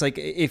 I mean, it's like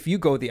if you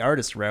go the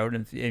artist route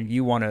and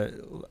you want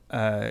to,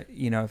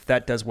 if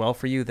that does well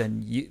for you,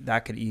 then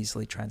that could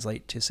easily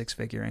translate to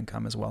six-figure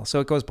income as well. So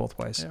it goes both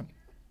ways.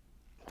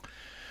 Yeah.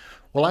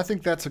 Well, I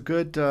think that's a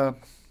good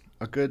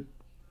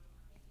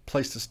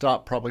place to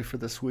stop probably for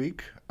this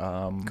week.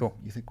 Cool.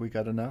 You think we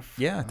got enough?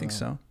 Yeah, I think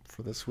so.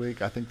 For this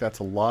week, I think that's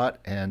a lot,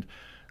 and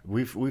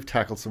we've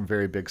tackled some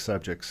very big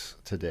subjects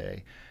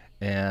today.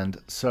 And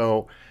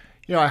so,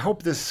 I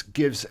hope this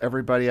gives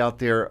everybody out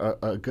there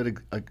a good.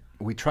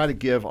 We try to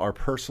give our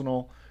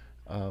personal,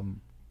 not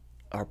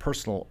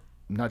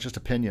just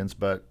opinions,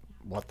 but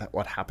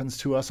what happens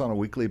to us on a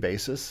weekly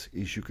basis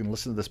is you can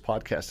listen to this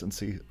podcast and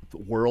see the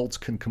worlds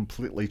can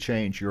completely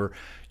change. Your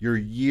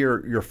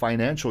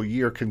financial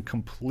year can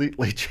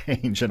completely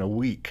change in a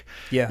week.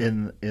 Yeah.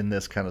 In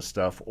this kind of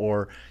stuff,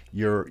 or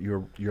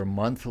your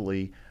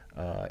monthly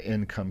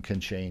income can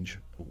change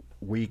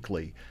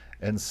weekly.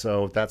 And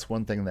so that's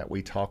one thing that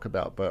we talk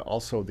about, but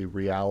also the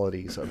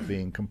realities of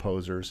being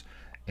composers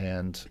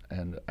and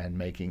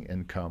making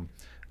income,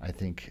 I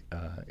think,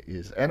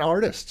 and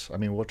artists. I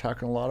mean, we're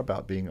talking a lot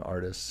about being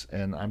artists,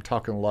 and I'm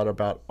talking a lot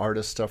about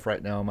artist stuff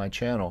right now on my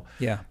channel.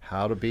 Yeah.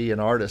 How to be an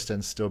artist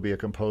and still be a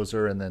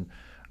composer. And then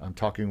I'm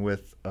talking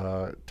with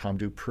Tom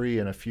Dupree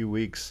in a few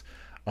weeks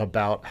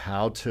about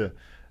how to,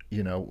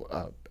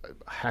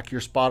 hack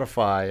your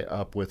Spotify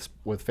up with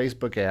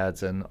Facebook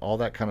ads and all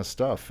that kind of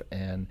stuff.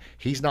 And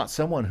he's not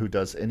someone who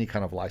does any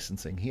kind of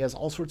licensing. He has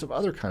all sorts of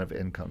other kind of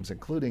incomes,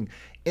 including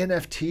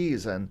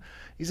NFTs, and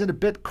he's into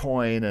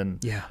Bitcoin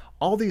and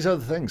all these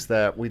other things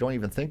that we don't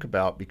even think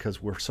about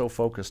because we're so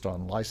focused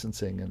on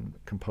licensing and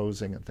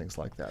composing and things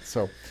like that.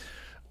 So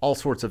all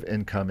sorts of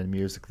income in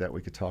music that we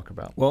could talk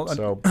about. Well,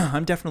 so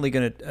I'm definitely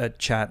going to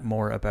chat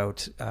more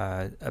about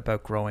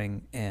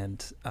growing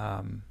and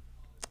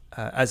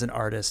as an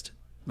artist.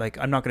 Like,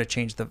 I'm not going to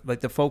change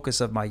the focus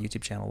of my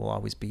YouTube channel will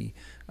always be,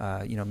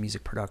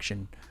 music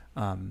production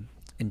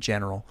in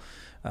general.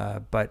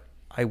 But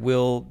I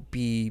will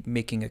be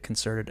making a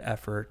concerted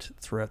effort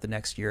throughout the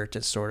next year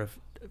to sort of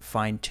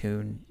fine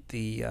tune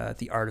the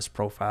artist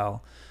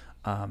profile.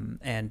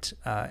 And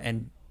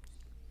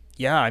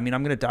yeah, I mean,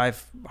 I'm going to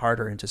dive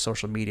harder into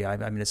social media.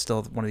 I mean, it's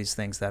still one of these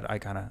things that I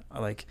kind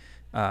of like,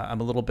 I'm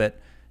a little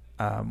bit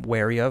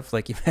wary of,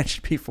 like you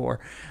mentioned before.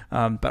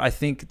 But I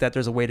think that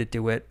there's a way to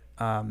do it.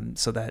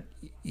 So that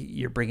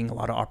you're bringing a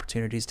lot of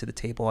opportunities to the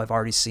table. I've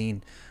already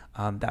seen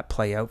that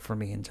play out for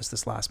me in just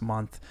this last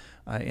month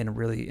in a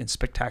really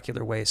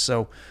spectacular way.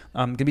 So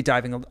I'm going to be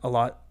diving a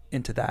lot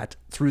into that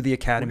through the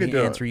Academy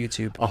and through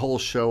YouTube. A whole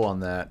show on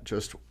that,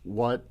 just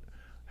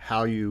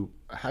how you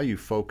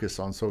focus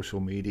on social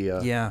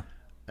media. Yeah.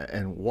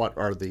 And what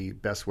are the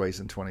best ways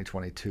in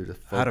 2022 to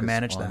focus how to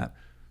manage on, that.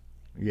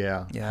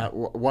 Yeah. Yeah.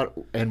 What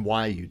and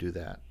why you do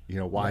that.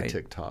 Why Right.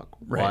 TikTok,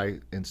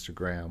 Right. why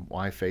Instagram,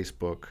 why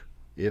Facebook,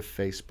 if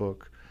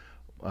Facebook,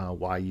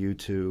 why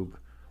YouTube,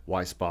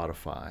 why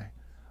Spotify.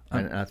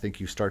 And I think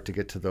you start to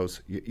get to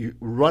those, you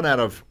run out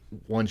of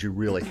ones you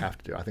really have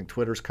to do. I think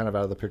Twitter's kind of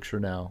out of the picture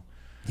now.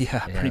 Yeah,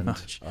 pretty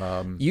much.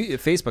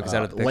 Facebook is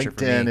out of the picture for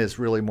LinkedIn me. is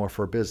really more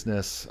for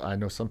business. I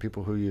know some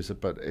people who use it,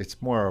 but it's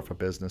more of a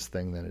business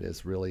thing than it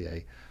is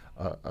really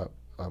a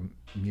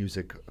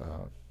music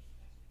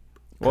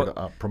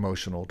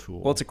promotional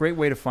tool. Well, it's a great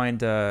way to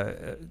find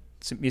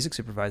music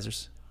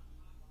supervisors.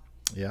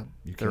 Yeah,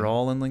 They're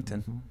all in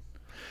LinkedIn. Mm-hmm.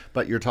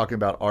 But you're talking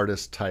about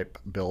artist type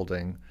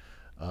building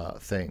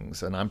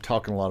things, and I'm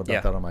talking a lot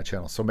about that on my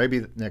channel. So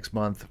maybe next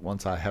month,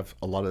 once I have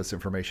a lot of this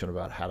information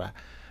about how to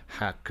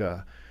hack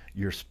a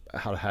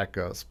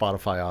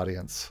Spotify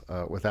audience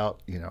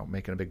without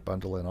making a big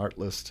bundle in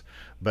Artlist.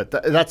 But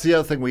that's the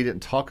other thing we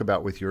didn't talk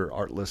about with your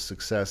Artlist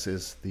success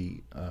is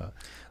the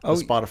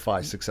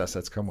Spotify success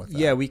that's come with that.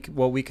 Yeah, we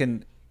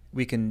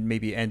can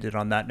maybe end it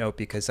on that note,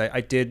 because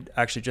I did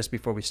actually, just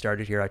before we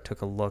started here, I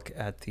took a look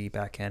at the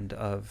back end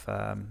of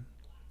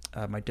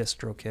my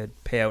DistroKid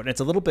payout, and it's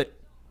a little bit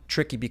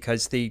tricky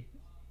because I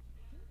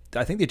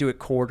think they do it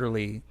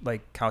quarterly,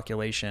 like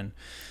calculation.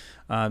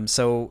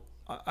 So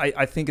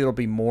I think it'll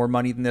be more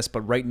money than this,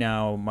 but right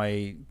now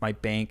my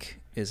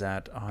bank is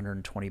at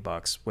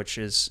 $120, which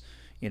is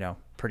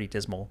pretty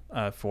dismal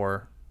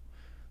for.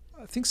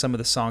 I think some of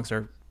the songs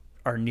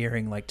are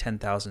nearing like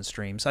 10,000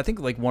 streams. I think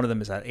like one of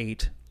them is at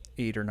eight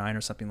or 9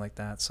 or something like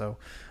that. So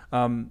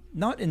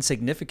not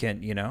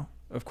insignificant,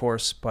 of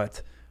course,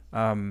 but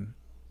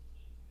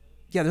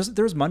yeah,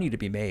 there's money to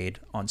be made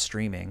on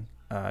streaming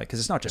because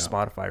it's not just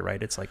Spotify,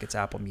 right? It's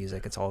Apple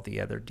Music, it's all the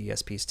other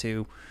DSPs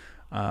too.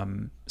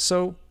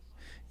 So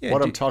yeah,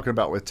 what I'm talking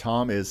about with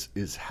Tom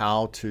is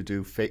how to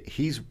do.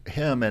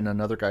 Him and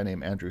another guy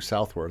named Andrew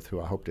Southworth,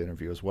 who I hope to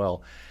interview as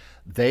well.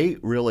 They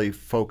really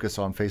focus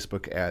on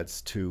Facebook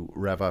ads to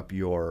rev up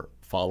your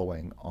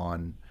following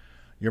on.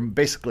 You're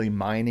basically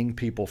mining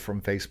people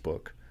from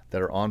Facebook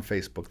that are on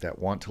Facebook that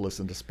want to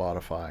listen to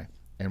Spotify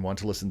and want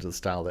to listen to the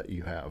style that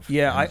you have.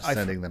 Yeah,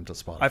 sending them to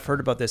Spotify. I've heard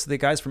about this. The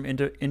guys from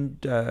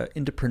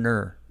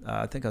Indepreneur,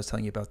 I think I was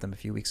telling you about them a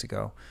few weeks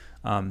ago.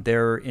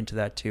 They're into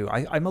that too.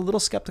 I'm a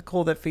little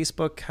skeptical that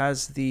Facebook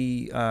has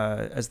the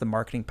as the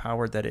marketing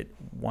power that it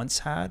once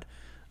had.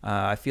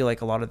 I feel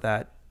like a lot of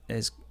that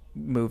is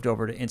moved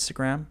over to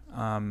Instagram.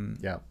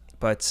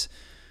 But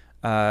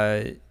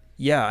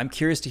yeah, I'm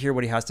curious to hear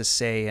what he has to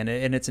say, and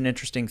it's an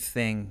interesting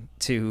thing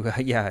to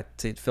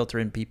to filter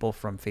in people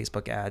from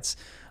Facebook ads.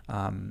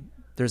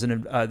 There's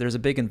a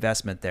big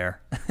investment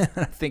there.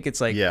 I think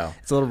it's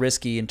it's a little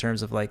risky in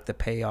terms of like the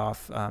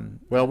payoff.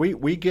 Well,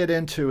 we get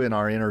into in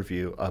our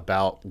interview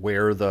about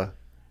where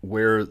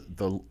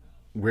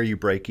you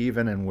break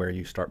even and where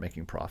you start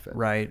making profit.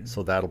 Right.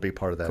 So that'll be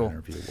part of that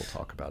interview. We'll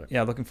talk about it.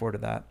 Yeah, looking forward to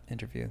that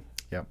interview.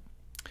 Yeah.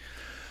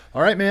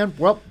 All right, man.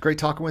 Well, great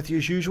talking with you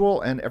as usual.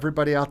 And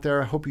everybody out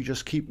there, I hope you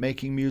just keep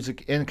making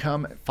music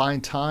income,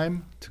 find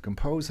time to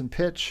compose and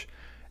pitch.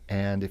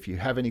 And if you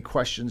have any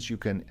questions, you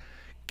can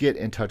get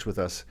in touch with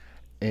us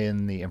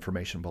in the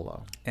information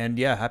below. And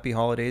yeah, happy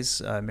holidays.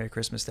 Merry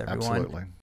Christmas to everyone. Absolutely.